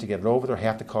 6 months to get it over there.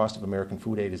 Half the cost of American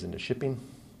food aid is in the shipping.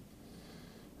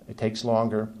 It takes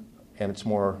longer, and it's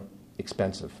more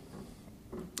expensive.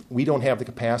 We don't have the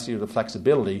capacity or the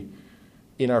flexibility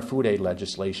in our food aid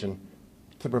legislation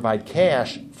to provide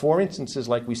cash for instances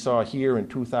like we saw here in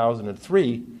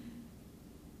 2003.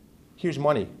 Here's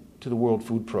money to the World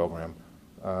Food Program,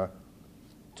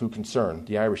 to Concern,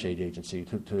 the Irish Aid Agency,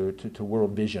 to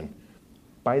World Vision.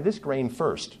 Buy this grain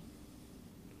first,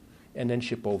 and then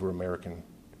ship over American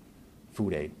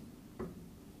food aid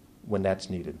when that's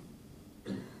needed.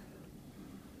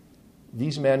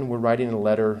 These men were writing a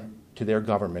letter to their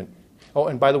government. Oh,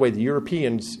 and by the way, the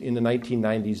Europeans in the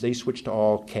 1990s, they switched to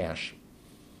all cash.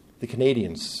 The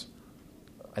Canadians,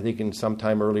 I think in some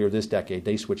time earlier this decade,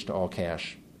 they switched to all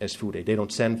cash as food aid. They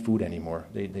don't send food anymore.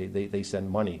 They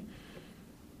send money,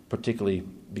 particularly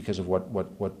because of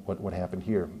what happened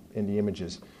here in the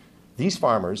images. These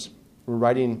farmers were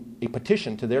writing a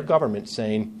petition to their government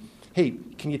saying, hey,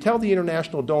 can you tell the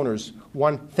international donors,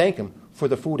 one, thank them for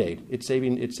the food aid. It's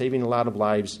saving a lot of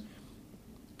lives.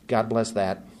 God bless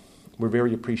that. We're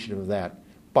very appreciative of that.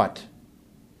 But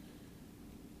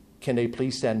can they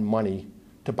please send money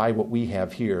to buy what we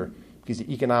have here? Because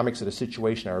the economics of the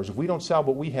situation are, if we don't sell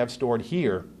what we have stored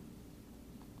here,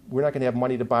 we're not going to have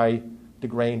money to buy the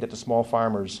grain that the small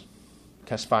farmers,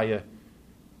 Tesfaye,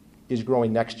 is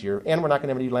growing next year, and we're not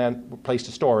going to have any place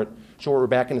to store it. So we're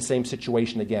back in the same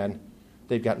situation again.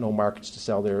 They've got no markets to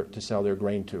sell their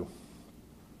grain to.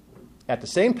 At the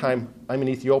same time, I'm in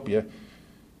Ethiopia.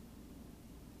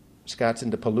 Scott's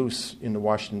into Palouse in the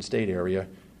Washington State area,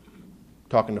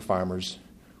 talking to farmers,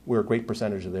 where a great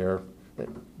percentage of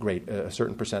a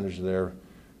certain percentage of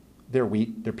their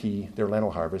wheat, their pea, their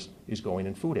lentil harvest is going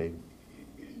in food aid.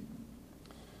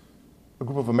 A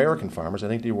group of American farmers, I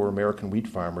think they were American wheat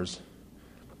farmers,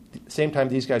 at the same time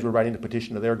these guys were writing a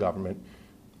petition to their government,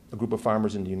 a group of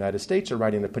farmers in the United States are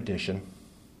writing a petition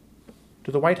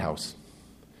to the White House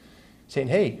saying,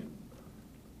 hey,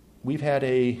 we've had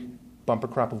a bumper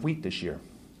crop of wheat this year.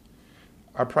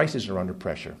 Our prices are under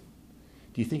pressure.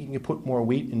 Do you think you can put more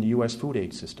wheat in the U.S. food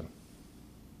aid system?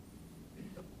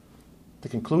 The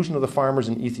conclusion of the farmers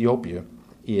in Ethiopia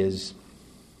is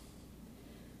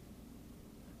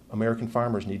American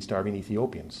farmers need starving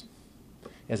Ethiopians.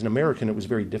 As an American, it was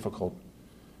very difficult,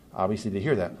 obviously, to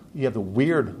hear that. You have the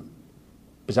weird,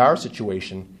 bizarre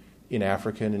situation in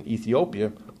Africa and in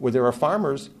Ethiopia where there are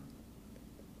farmers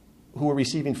who are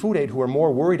receiving food aid who are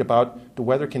more worried about the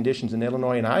weather conditions in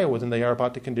Illinois and Iowa than they are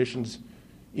about the conditions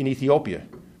in Ethiopia,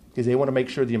 because they want to make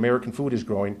sure the American food is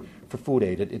growing for food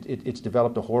aid. It's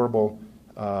developed a horrible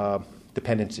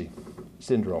dependency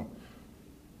syndrome.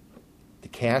 The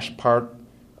cash part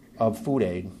of food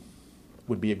aid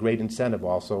would be a great incentive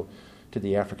also to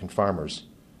the African farmers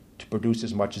to produce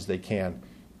as much as they can.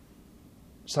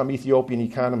 Some Ethiopian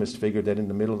economists figured that in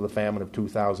the middle of the famine of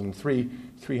 2003,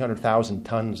 300,000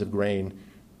 tons of grain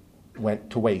went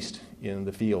to waste in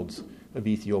the fields of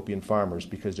Ethiopian farmers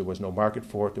because there was no market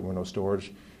for it, there were no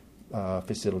storage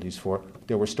facilities for it.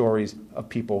 There were stories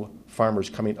of farmers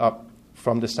coming up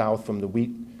from the south, from the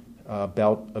wheat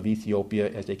belt of Ethiopia,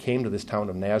 as they came to this town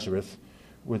of Nazareth,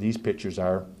 where these pictures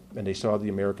are, and they saw the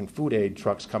American food aid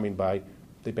trucks coming by.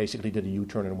 They basically did a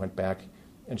U-turn and went back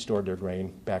and stored their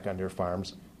grain back on their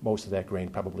farms. Most of that grain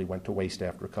probably went to waste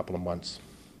after a couple of months.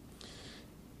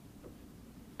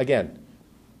 Again,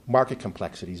 market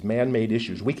complexities, man-made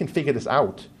issues. We can figure this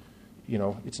out. You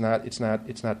know, it's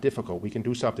not difficult. We can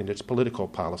do something that's political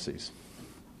policies,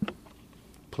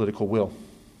 political will.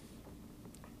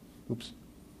 Oops.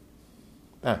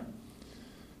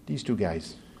 These two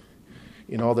guys,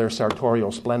 in all their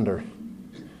sartorial splendor.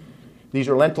 These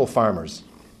are lentil farmers.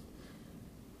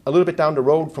 A little bit down the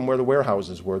road from where the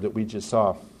warehouses were that we just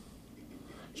saw.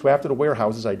 So after the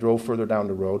warehouses, I drove further down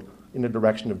the road in the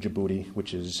direction of Djibouti,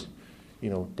 which is,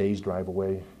 days drive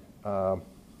away, a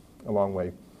long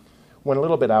way. Went a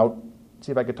little bit out,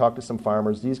 see if I could talk to some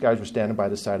farmers. These guys were standing by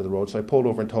the side of the road, so I pulled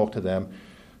over and talked to them.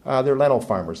 They're lentil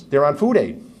farmers. They're on food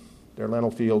aid. Their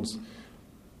lentil fields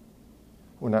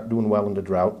were not doing well in the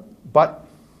drought, but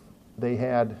they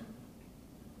had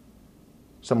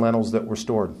some lentils that were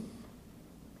stored.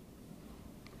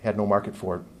 Had no market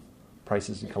for it.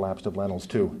 Prices had collapsed of lentils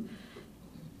too.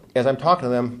 As I'm talking to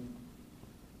them,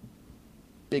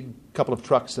 big couple of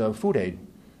trucks of food aid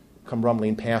come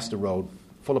rumbling past the road,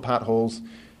 full of potholes.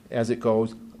 As it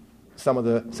goes, some of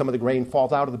the grain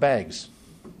falls out of the bags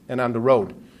and on the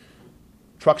road.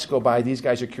 Trucks go by. These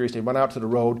guys are curious. They run out to the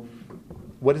road.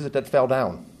 What is it that fell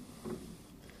down?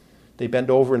 They bend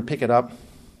over and pick it up.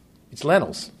 It's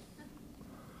lentils.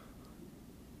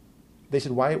 They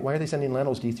said, why are they sending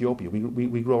lentils to Ethiopia?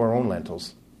 We grow our own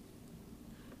lentils.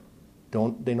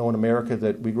 Don't they know in America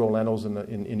that we grow lentils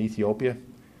in Ethiopia?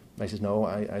 And I said, no,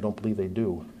 I don't believe they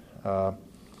do.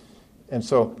 And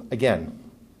so, again,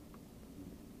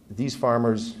 these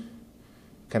farmers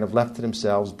kind of left to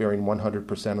themselves, bearing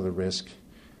 100% of the risk.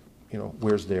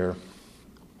 Where's their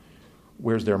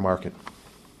market?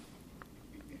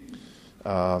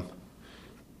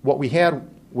 What we had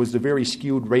was the very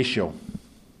skewed ratio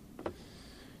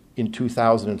in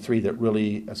 2003 that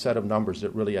really, a set of numbers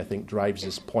that really, I think, drives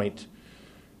this point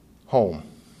home.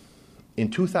 In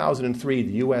 2003,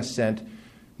 the U.S. sent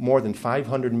more than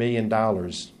 $500 million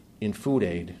in food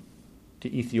aid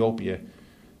to Ethiopia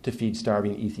to feed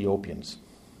starving Ethiopians.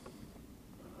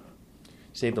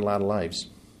 Saved a lot of lives.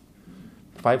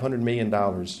 $500 million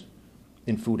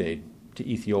in food aid to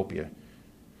Ethiopia.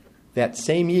 That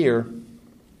same year,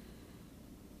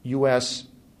 U.S.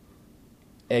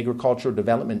 agricultural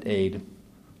development aid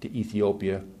to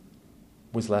Ethiopia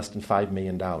was less than $5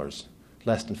 million.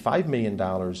 Less than $5 million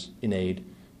in aid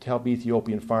to help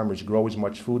Ethiopian farmers grow as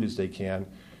much food as they can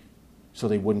so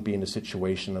they wouldn't be in a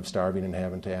situation of starving and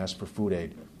having to ask for food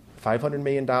aid. $500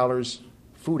 million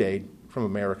food aid from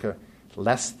America,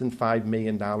 less than $5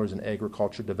 million in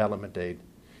agriculture development aid.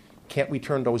 Can't we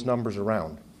turn those numbers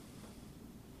around?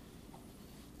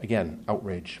 Again,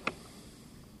 outrage.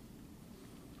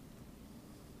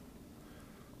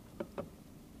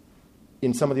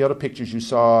 In some of the other pictures, you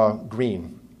saw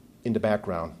green in the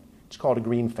background. It's called a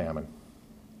green famine.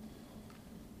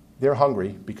 They're hungry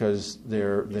because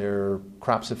their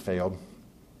crops have failed.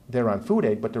 They're on food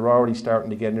aid, but they're already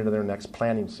starting to get into their next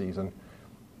planting season.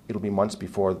 It'll be months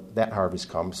before that harvest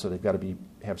comes, so they've got to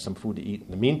have some food to eat.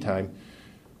 In the meantime,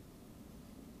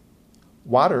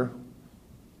 water,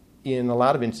 in a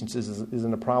lot of instances,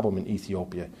 isn't a problem in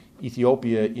Ethiopia.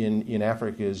 Ethiopia in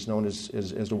Africa is known as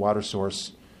the water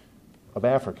source of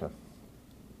Africa.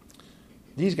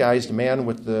 These guys, the man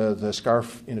with the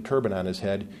scarf in a turban on his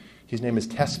head, his name is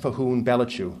Tesfahun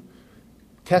Belichu.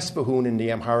 Tesfahun in the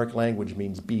Amharic language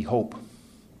means be hope.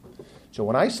 So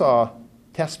when I saw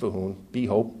Tesfahun, be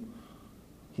hope,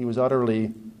 he was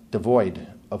utterly devoid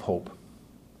of hope.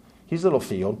 His little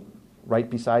field, right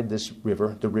beside this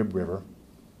river, the Rib River,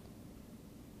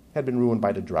 had been ruined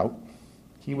by the drought.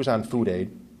 He was on food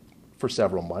aid for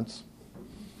several months.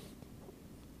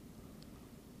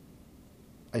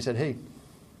 I said, hey,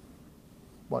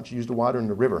 why don't you use the water in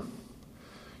the river?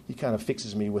 He kind of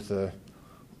fixes me with a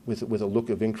look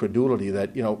of incredulity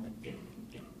that,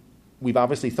 we've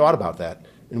obviously thought about that,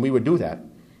 and we would do that,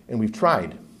 and we've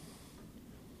tried.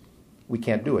 We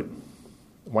can't do it.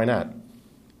 Why not?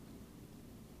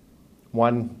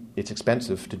 One, it's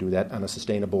expensive to do that on a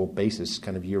sustainable basis,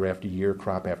 kind of year after year,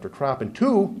 crop after crop. And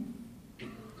two,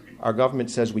 our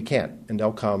government says we can't, and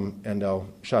they'll come and they'll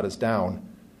shut us down.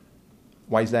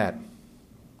 Why is that?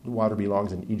 The water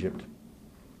belongs in Egypt.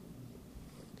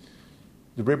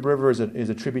 The Rib River is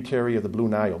a tributary of the Blue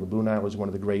Nile. The Blue Nile is one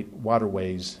of the great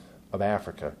waterways of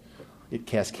Africa. It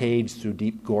cascades through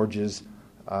deep gorges.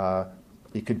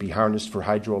 It could be harnessed for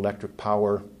hydroelectric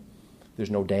power.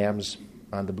 There's no dams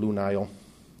on the Blue Nile.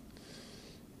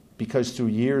 Because through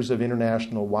years of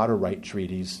international water right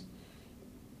treaties,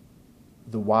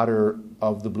 the water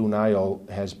of the Blue Nile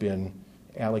has been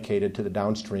allocated to the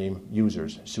downstream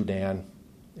users, Sudan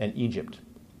and Egypt.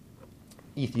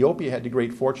 Ethiopia had the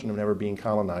great fortune of never being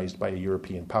colonized by a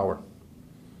European power.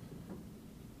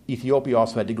 Ethiopia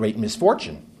also had the great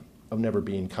misfortune of never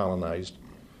being colonized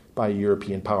by a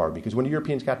European power, because when the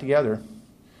Europeans got together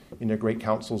in their great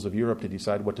councils of Europe to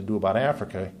decide what to do about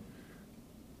Africa,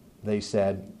 they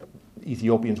said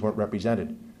Ethiopians weren't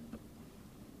represented.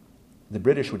 The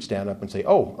British would stand up and say,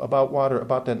 about water,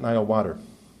 about that Nile water.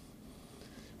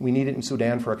 We need it in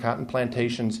Sudan for our cotton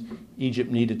plantations.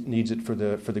 Egypt needs it for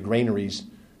the granaries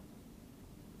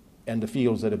and the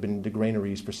fields that have been the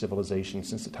granaries for civilization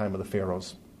since the time of the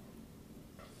pharaohs.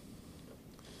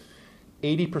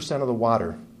 80% of the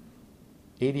water,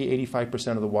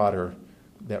 85% of the water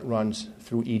that runs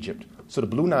through Egypt. So the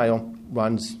Blue Nile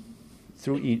runs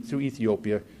through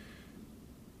Ethiopia.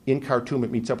 In Khartoum, it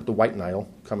meets up with the White Nile,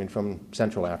 coming from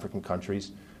Central African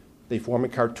countries. They form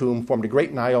in Khartoum, form the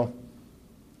Great Nile,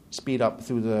 flows up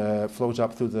through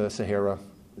the Sahara,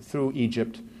 through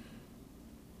Egypt,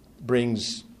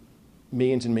 brings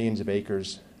millions and millions of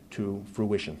acres to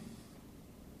fruition.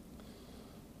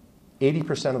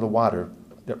 80% of the water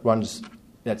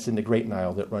that's in the Great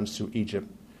Nile that runs through Egypt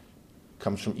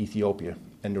comes from Ethiopia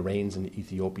and the rains in the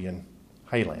Ethiopian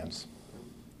highlands.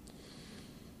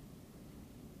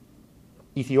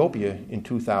 Ethiopia in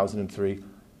 2003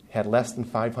 had less than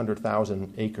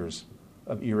 500,000 acres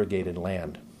of irrigated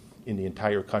land in the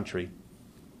entire country.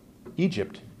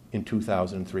 Egypt in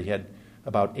 2003 had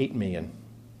about 8 million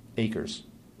acres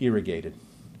irrigated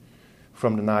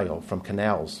from the Nile, from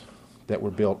canals that were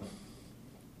built.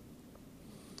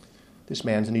 This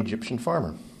man's an Egyptian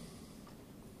farmer,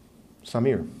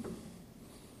 Samir.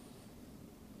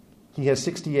 He has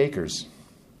 60 acres.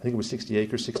 I think it was 60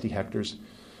 acres, 60 hectares,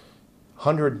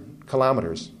 100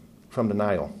 kilometers from the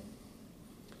Nile.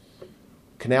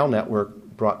 Canal Network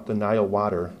brought the Nile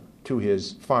water to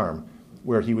his farm,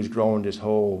 where he was growing this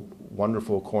whole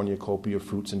wonderful cornucopia of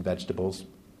fruits and vegetables.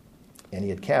 And he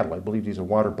had cattle. I believe these are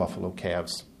water buffalo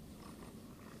calves.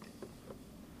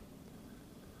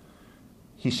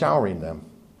 He's showering them.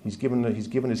 He's given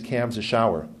his calves a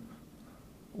shower.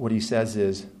 What he says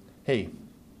is, hey,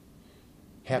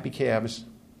 happy calves,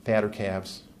 fatter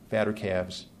calves,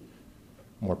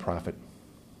 more profit.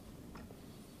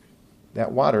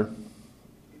 That water,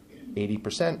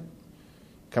 80%,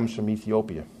 comes from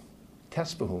Ethiopia.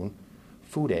 Tesfahun,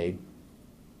 food aid,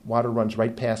 water runs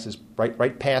right past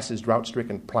his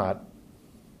drought-stricken plot.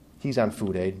 He's on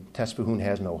food aid. Tesfahun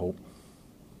has no hope.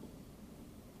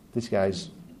 This guy's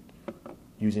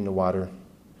using the water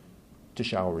to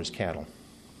shower his cattle.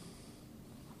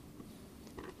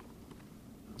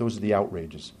 Those are the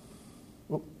outrages.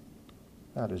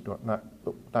 Dr.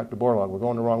 Borlaug, we're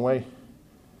going the wrong way.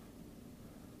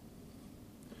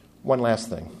 One last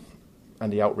thing on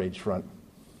the outrage front.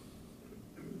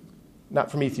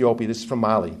 Not from Ethiopia, this is from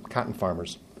Mali, cotton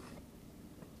farmers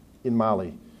in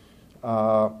Mali.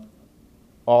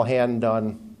 all hand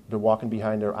done. They're walking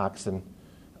behind their oxen.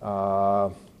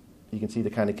 You can see the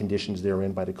kind of conditions they're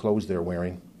in by the clothes they're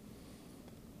wearing.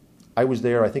 I was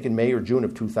there, I think, in May or June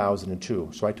of 2002,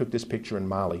 so I took this picture in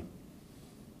Mali.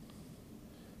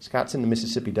 Scott's in the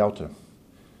Mississippi Delta.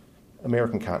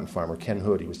 American cotton farmer, Ken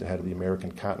Hood, he was the head of the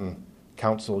American Cotton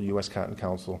Council, U.S. Cotton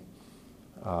Council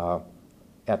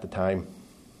at the time.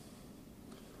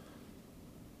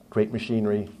 Great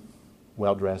machinery,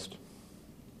 well-dressed.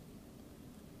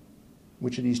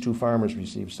 Which of these two farmers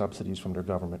received subsidies from their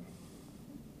government?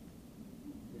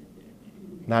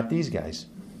 Not these guys.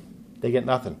 They get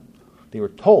nothing. They were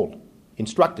told,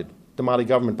 instructed, the Mali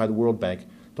government by the World Bank,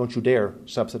 don't you dare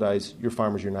subsidize your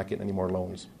farmers, you're not getting any more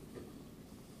loans.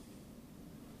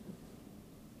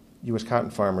 U.S. cotton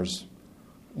farmers,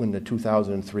 when the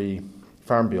 2003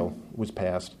 Farm Bill was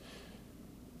passed,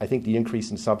 I think the increase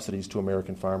in subsidies to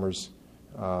American farmers,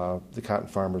 the cotton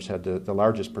farmers had the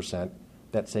largest percent.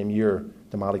 That same year,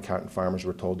 the Mali cotton farmers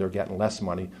were told they're getting less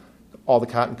money. All the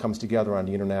cotton comes together on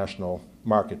the international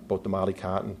market, both the Mali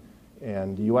cotton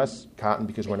and the U.S. cotton,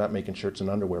 because we're not making shirts and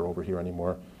underwear over here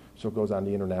anymore. So it goes on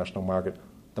the international market.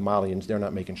 The Malians, they're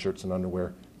not making shirts and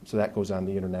underwear, so that goes on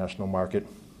the international market.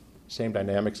 Same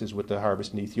dynamics as with the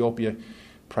harvest in Ethiopia.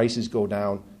 Prices go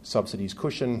down, subsidies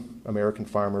cushion American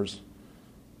farmers.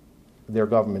 Their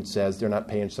government says they're not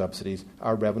paying subsidies.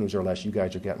 Our revenues are less. You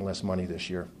guys are getting less money this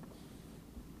year.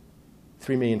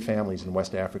 3 million families in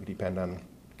West Africa depend on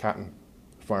cotton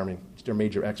farming. It's their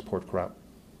major export crop.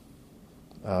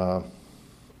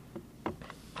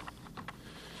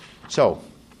 So,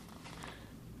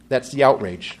 that's the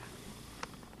outrage.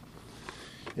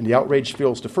 And the outrage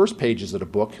fills the first pages of the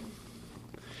book.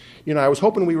 You know, I was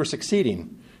hoping we were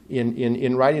succeeding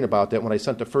in writing about that when I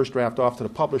sent the first draft off to the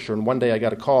publisher, and one day I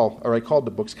got a call, or I called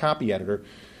the book's copy editor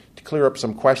to clear up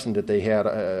some question that they had.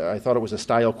 I thought it was a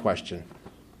style question.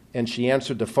 And she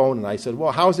answered the phone, and I said,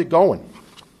 well, how's it going?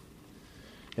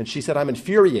 And she said, I'm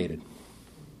infuriated.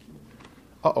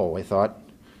 Uh-oh, I thought.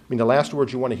 I mean, the last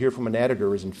words you want to hear from an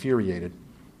editor is infuriated.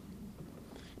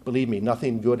 Believe me,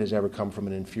 nothing good has ever come from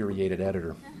an infuriated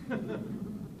editor.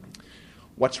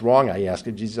 What's wrong, I asked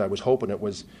her. Jesus, I was hoping it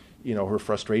was, you know, her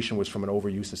frustration was from an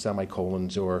overuse of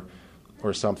semicolons or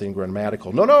something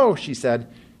grammatical. No, she said,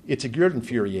 it's a good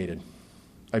infuriated.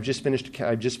 I've just finished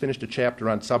a chapter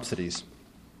on subsidies.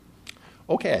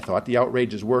 Okay, I thought, the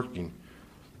outrage is working.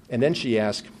 And then she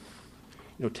asked,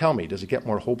 you know, tell me, does it get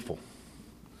more hopeful?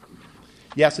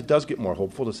 Yes, it does get more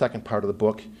hopeful. The second part of the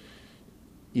book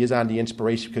is on the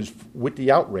inspiration, because with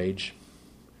the outrage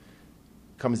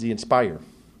comes the inspire.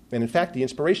 And in fact, the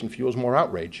inspiration fuels more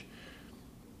outrage.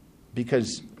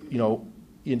 Because, you know,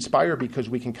 inspire because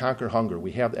we can conquer hunger.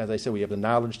 We have, as I said, we have the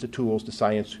knowledge, the tools, the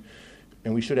science,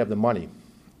 and we should have the money.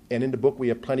 And in the book, we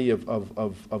have plenty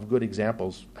of good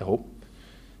examples, I hope,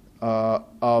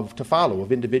 to follow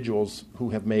of individuals who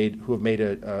have made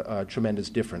a tremendous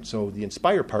difference. So the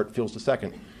inspire part fills the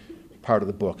second part of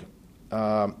the book,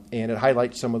 and it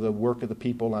highlights some of the work of the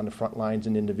people on the front lines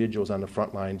and individuals on the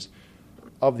front lines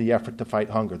of the effort to fight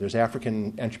hunger. There's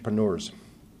African entrepreneurs.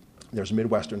 There's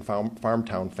Midwestern farm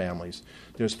town families.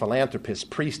 There's philanthropists,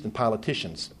 priests, and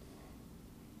politicians.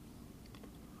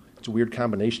 It's a weird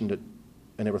combination that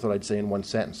I never thought I'd say in one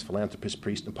sentence: philanthropists,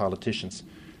 priests, and politicians.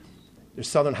 There's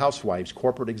Southern housewives,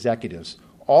 corporate executives,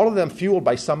 all of them fueled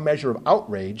by some measure of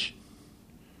outrage,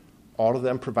 all of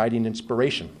them providing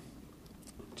inspiration.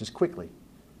 Just quickly.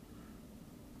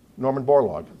 Norman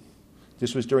Borlaug.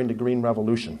 This was during the Green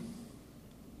Revolution.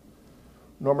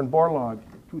 Norman Borlaug,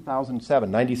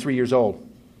 2007, 93 years old,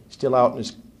 still out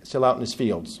in his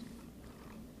fields,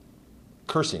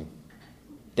 cursing.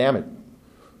 Damn it.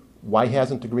 Why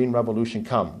hasn't the Green Revolution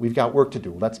come? We've got work to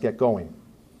do. Let's get going.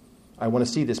 I want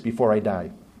to see this before I die.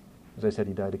 As I said,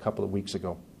 he died a couple of weeks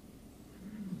ago.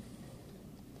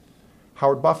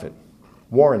 Howard Buffett,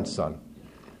 Warren's son,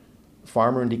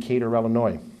 farmer in Decatur,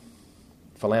 Illinois,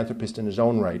 philanthropist in his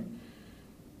own right,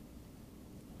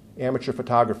 amateur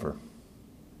photographer.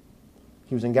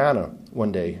 He was in Ghana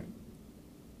one day,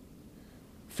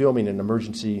 filming an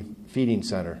emergency feeding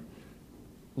center.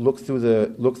 Looked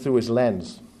through his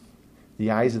lens. The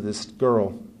eyes of this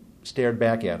girl stared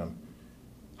back at him.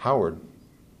 Howard,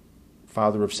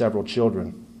 father of several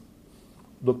children,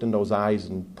 looked in those eyes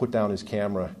and put down his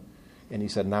camera, and he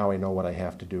said, now I know what I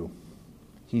have to do.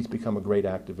 He's become a great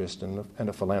activist and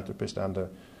a philanthropist on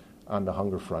the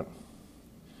hunger front.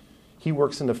 He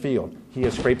works in the field. He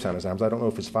has scrapes on his arms. I don't know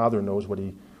if his father knows what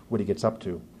he gets up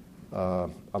to a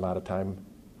lot of time.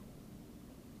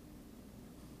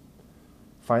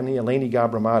 Finally, Eleni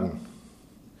Gabramadan,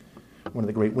 one of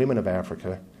the great women of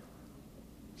Africa,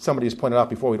 somebody has pointed out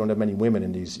before, we don't have many women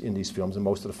in these films, and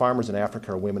most of the farmers in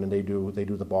Africa are women, and they do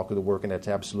the bulk of the work, and that's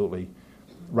absolutely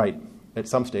right. At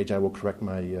some stage, I will correct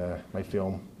my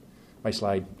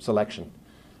slide selection.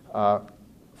 For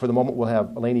the moment, we'll have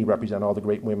Eleni represent all the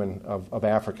great women of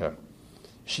Africa.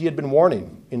 She had been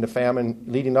warning in the famine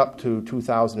leading up to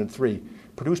 2003.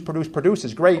 Produce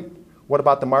is great. What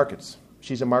about the markets?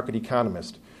 She's a market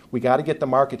economist. We got to get the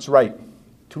markets right.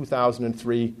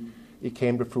 2003, it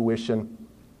came to fruition.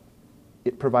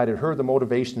 It provided her the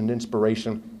motivation and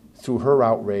inspiration through her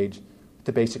outrage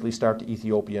to basically start the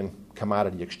Ethiopian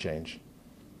Commodity Exchange.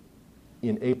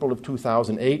 In April of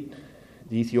 2008,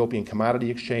 the Ethiopian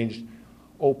Commodity Exchange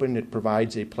opened. It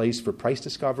provides a place for price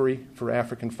discovery for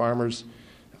African farmers,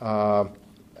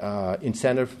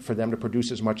 incentive for them to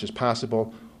produce as much as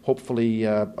possible, hopefully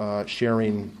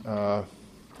sharing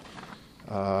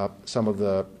some of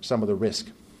the risk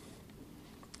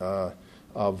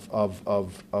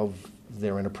of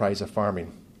their enterprise of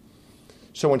farming.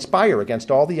 So inspire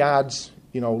against all the odds.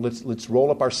 Let's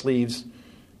roll up our sleeves,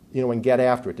 and get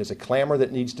after it. There's a clamor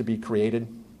that needs to be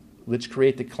created. Let's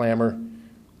create the clamor.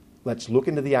 Let's look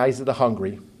into the eyes of the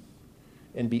hungry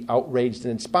and be outraged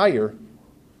and inspire.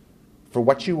 For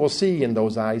what you will see in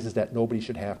those eyes is that nobody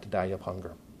should have to die of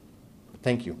hunger.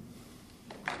 Thank you.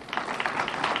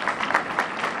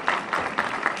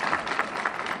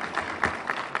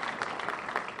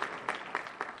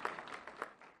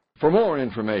 For more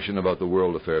information about the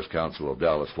World Affairs Council of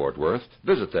Dallas-Fort Worth,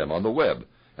 visit them on the web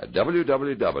at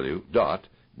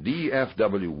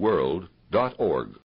www.dfwworld.org.